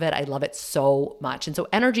enough of it. I love it so much. And so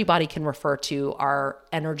energy body can refer to our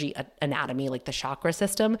energy anatomy, like the chakra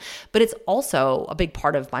system, but it's also a big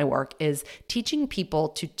part of my work is teaching people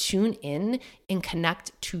to tune in and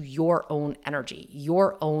connect to your own energy,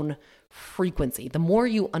 your own frequency. The more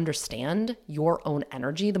you understand your own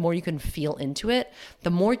energy, the more you can feel into it, the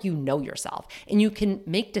more you know yourself, and you can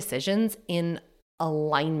make decisions in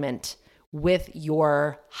alignment with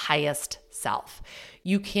your highest self.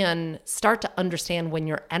 You can start to understand when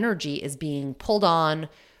your energy is being pulled on,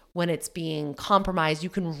 when it's being compromised. You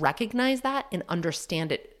can recognize that and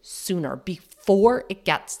understand it sooner before it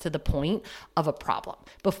gets to the point of a problem,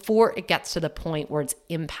 before it gets to the point where it's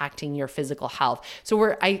impacting your physical health.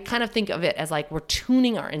 So I kind of think of it as like we're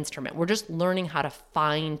tuning our instrument. We're just learning how to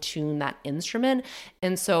fine tune that instrument.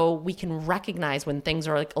 And so we can recognize when things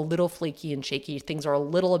are like a little flaky and shaky, things are a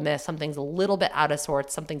little amiss, something's a little bit out of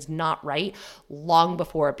sorts, something's not right, long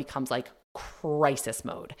before it becomes like crisis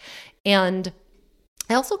mode. And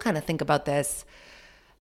I also kind of think about this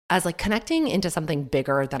as like connecting into something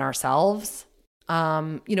bigger than ourselves.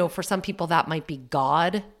 For some people that might be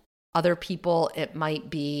God. Other people, it might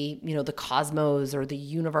be, the cosmos or the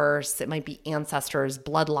universe. It might be ancestors,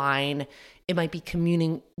 bloodline. It might be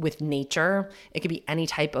communing with nature. It could be any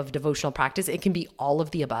type of devotional practice. It can be all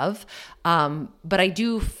of the above. But I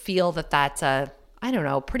do feel that that's a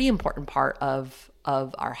pretty important part of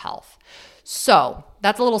our health. So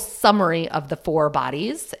that's a little summary of the 4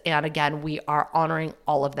 bodies. And again, we are honoring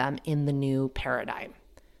all of them in the new paradigm.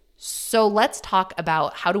 So let's talk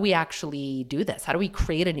about how do we actually do this? How do we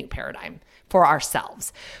create a new paradigm for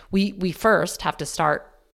ourselves? We first have to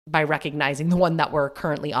start by recognizing the one that we're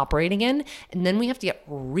currently operating in. And then we have to get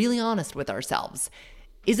really honest with ourselves.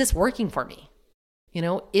 Is this working for me?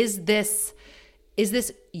 Is this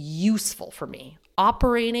useful for me?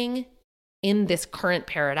 Operating in this current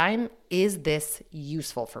paradigm, is this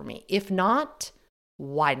useful for me? If not,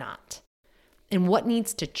 why not? And what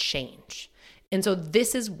needs to change? And so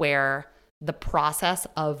this is where the process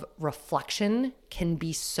of reflection can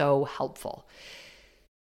be so helpful.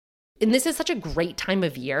 And this is such a great time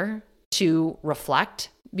of year to reflect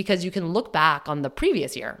because you can look back on the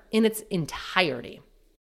previous year in its entirety.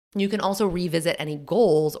 You can also revisit any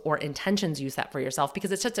goals or intentions you set for yourself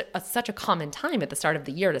because it's such a common time at the start of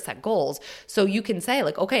the year to set goals. So you can say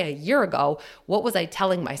like, okay, a year ago, what was I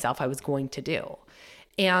telling myself I was going to do?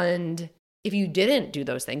 And if you didn't do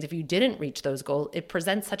those things, if you didn't reach those goals, it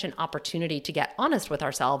presents such an opportunity to get honest with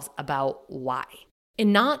ourselves about why.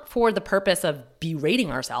 And not for the purpose of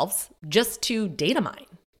berating ourselves, just to data mine,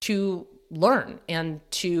 to learn and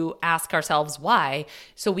to ask ourselves why,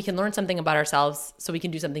 so we can learn something about ourselves so we can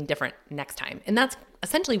do something different next time. And that's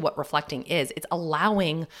essentially what reflecting is. It's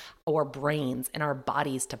allowing our brains and our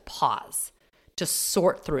bodies to pause, to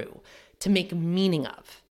sort through, to make meaning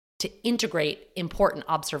of, to integrate important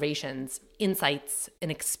observations, insights,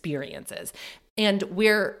 and experiences. And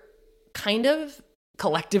we're kind of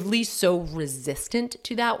collectively so resistant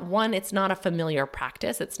to that. One, it's not a familiar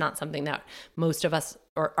practice. It's not something that most of us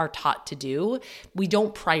are taught to do. We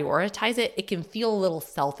don't prioritize it. It can feel a little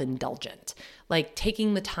self-indulgent. Like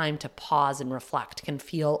taking the time to pause and reflect can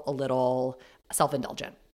feel a little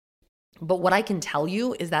self-indulgent. But what I can tell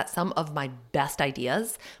you is that some of my best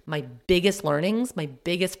ideas, my biggest learnings, my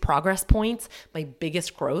biggest progress points, my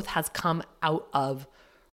biggest growth has come out of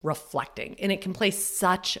reflecting. And it can play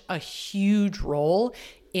such a huge role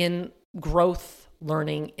in growth,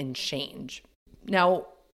 learning, and change. Now,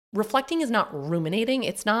 reflecting is not ruminating.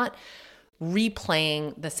 It's not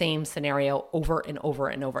replaying the same scenario over and over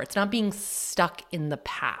and over. It's not being stuck in the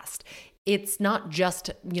past. It's not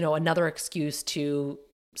just, another excuse to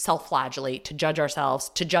self-flagellate, to judge ourselves,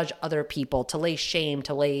 to judge other people, to lay shame,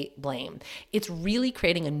 to lay blame. It's really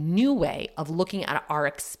creating a new way of looking at our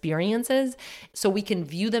experiences so we can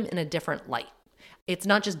view them in a different light. It's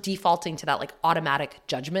not just defaulting to that like automatic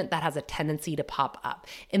judgment that has a tendency to pop up.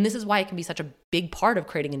 And this is why it can be such a big part of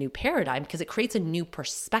creating a new paradigm, because it creates a new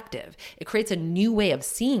perspective. It creates a new way of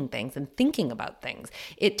seeing things and thinking about things.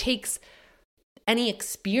 It takes any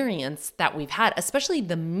experience that we've had, especially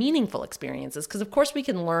the meaningful experiences, because of course we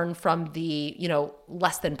can learn from the,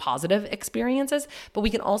 less than positive experiences, but we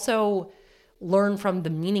can also learn from the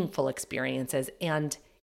meaningful experiences and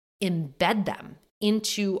embed them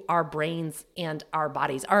into our brains and our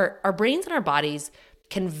bodies. Our brains and our bodies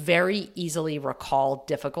can very easily recall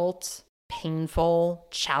difficult, painful,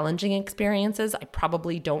 challenging experiences. I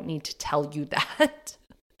probably don't need to tell you that.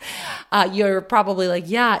 You're probably like,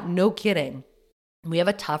 yeah, no kidding. We have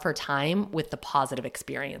a tougher time with the positive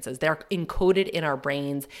experiences. They're encoded in our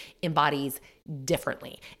brains, in bodies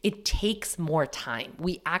differently. It takes more time.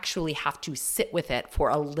 We actually have to sit with it for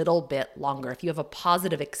a little bit longer. If you have a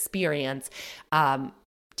positive experience,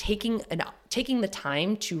 taking the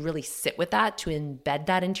time to really sit with that, to embed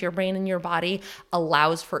that into your brain and your body,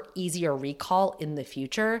 allows for easier recall in the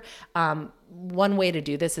future. One way to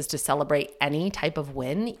do this is to celebrate any type of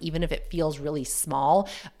win, even if it feels really small.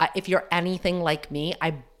 If you're anything like me,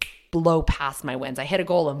 I blow past my wins. I hit a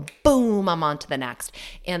goal and boom, I'm on to the next.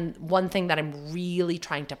 And one thing that I'm really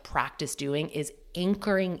trying to practice doing is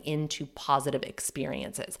anchoring into positive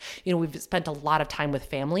experiences. We've spent a lot of time with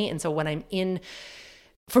family. And so when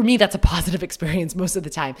for me, that's a positive experience most of the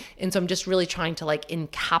time. And so I'm just really trying to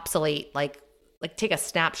encapsulate, take a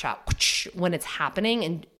snapshot when it's happening.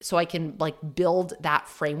 And so I can build that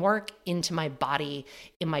framework into my body,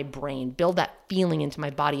 in my brain, build that feeling into my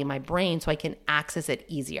body and my brain so I can access it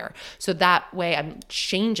easier. So that way I'm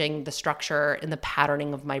changing the structure and the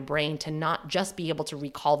patterning of my brain to not just be able to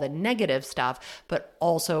recall the negative stuff, but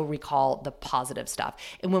also recall the positive stuff.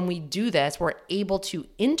 And when we do this, we're able to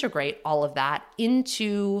integrate all of that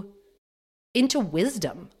into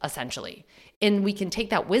wisdom, essentially. And we can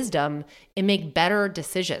take that wisdom and make better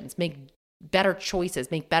decisions, make better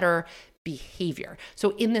choices, make better behavior.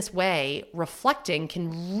 So in this way, reflecting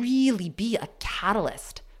can really be a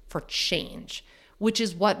catalyst for change, which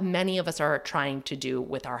is what many of us are trying to do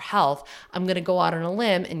with our health. I'm going to go out on a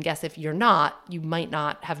limb and guess if you're not, you might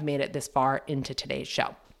not have made it this far into today's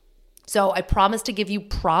show. So I promise to give you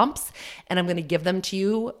prompts, and I'm going to give them to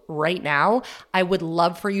you right now. I would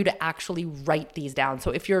love for you to actually write these down.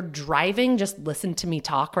 So if you're driving, just listen to me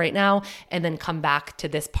talk right now and then come back to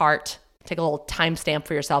this part. Take a little timestamp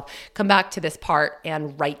for yourself. Come back to this part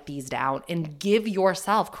and write these down and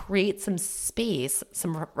create some space,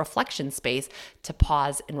 some reflection space to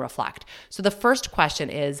pause and reflect. So the first question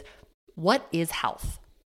is, what is health?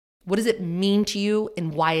 What does it mean to you,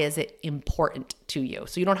 and why is it important to you?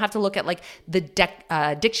 So you don't have to look at the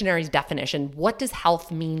dictionary's definition. What does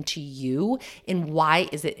health mean to you, and why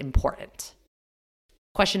is it important?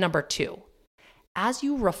 Question number 2. As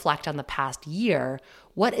you reflect on the past year,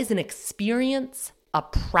 what is an experience, a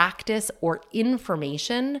practice, or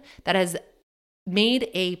information that has made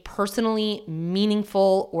a personally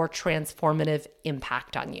meaningful or transformative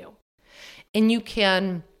impact on you? And you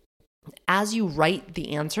can, as you write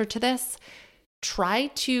the answer to this, try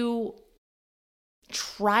to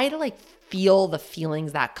feel the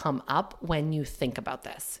feelings that come up when you think about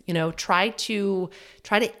this. Try to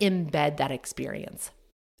embed that experience.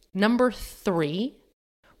 Number 3,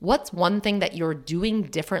 what's one thing that you're doing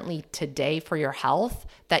differently today for your health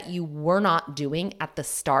that you were not doing at the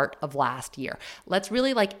start of last year? Let's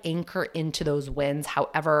really anchor into those wins,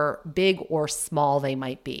 however big or small they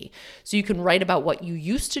might be. So you can write about what you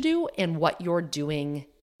used to do and what you're doing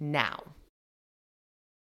now.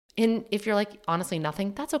 And if you're honestly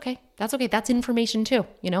nothing, that's okay. That's okay. That's information too,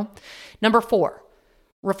 Number 4,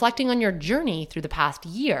 reflecting on your journey through the past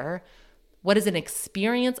year. What is an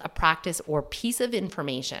experience, a practice, or piece of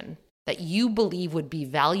information that you believe would be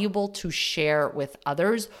valuable to share with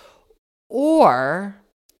others, or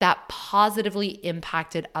that positively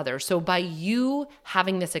impacted others? So by you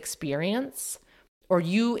having this experience, or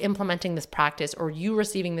you implementing this practice, or you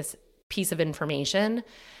receiving this piece of information,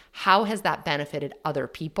 how has that benefited other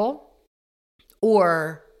people?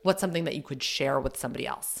 Or what's something that you could share with somebody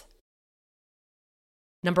else?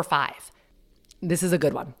 Number 5, this is a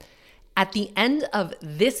good one. At the end of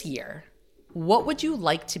this year, what would you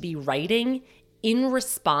like to be writing in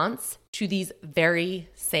response to these very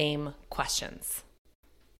same questions?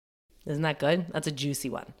 Isn't that good? That's a juicy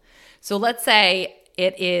one. So let's say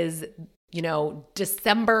it is,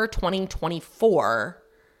 December 2024.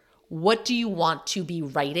 What do you want to be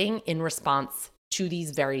writing in response to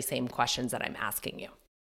these very same questions that I'm asking you?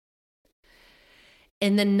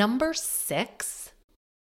 And then number 6,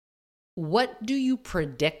 what do you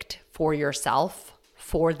predict for yourself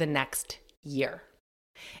for the next year?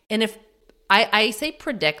 And if I say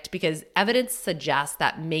predict because evidence suggests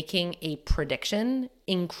that making a prediction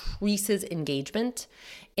increases engagement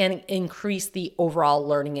and increase the overall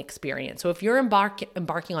learning experience. So if you're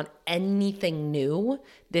embarking on anything new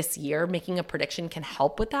this year, making a prediction can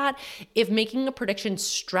help with that. If making a prediction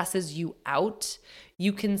stresses you out,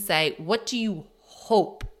 you can say, what do you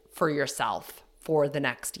hope for yourself for the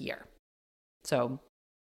next year? So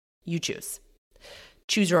you choose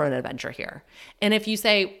your own adventure here. And if you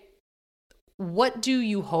say, what do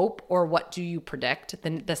you hope or what do you predict?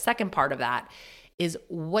 Then the second part of that is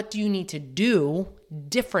what do you need to do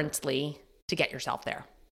differently to get yourself there?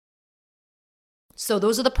 So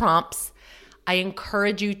those are the prompts. I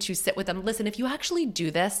encourage you to sit with them. Listen, if you actually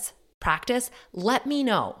do this practice, let me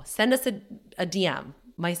know. Send us a DM.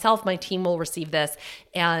 Myself, my team will receive this.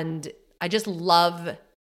 And I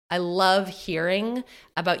love hearing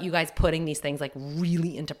about you guys putting these things like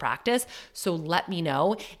really into practice. So let me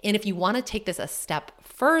know. And if you want to take this a step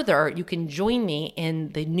further, you can join me in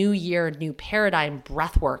the New Year, New Paradigm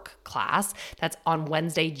Breathwork class. That's on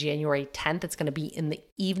Wednesday, January 10th. It's going to be in the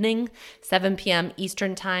evening, 7 p.m.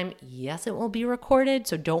 Eastern time. Yes, it will be recorded.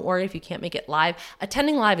 So don't worry if you can't make it live.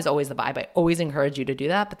 Attending live is always the vibe. I always encourage you to do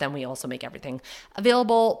that. But then we also make everything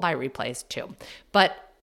available by replays too. But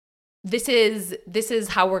this is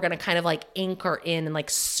how we're going to kind of like anchor in and like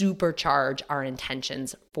supercharge our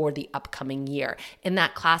intentions for the upcoming year. And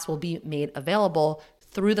that class will be made available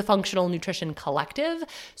through the Functional Nutrition Collective.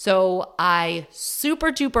 So I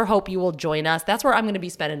super duper hope you will join us. That's where I'm going to be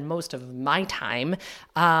spending most of my time,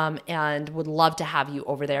 and would love to have you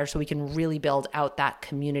over there so we can really build out that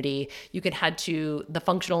community. You can head to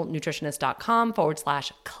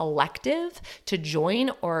thefunctionalnutritionist.com/collective to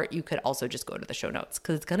join, or you could also just go to the show notes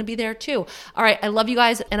because it's going to be there too. All right. I love you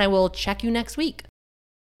guys, and I will check you next week.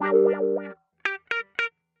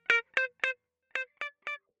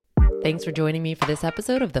 Thanks for joining me for this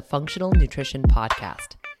episode of the Functional Nutrition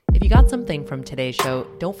Podcast. If you got something from today's show,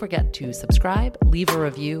 don't forget to subscribe, leave a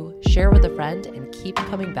review, share with a friend, and keep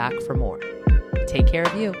coming back for more. Take care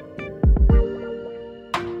of you.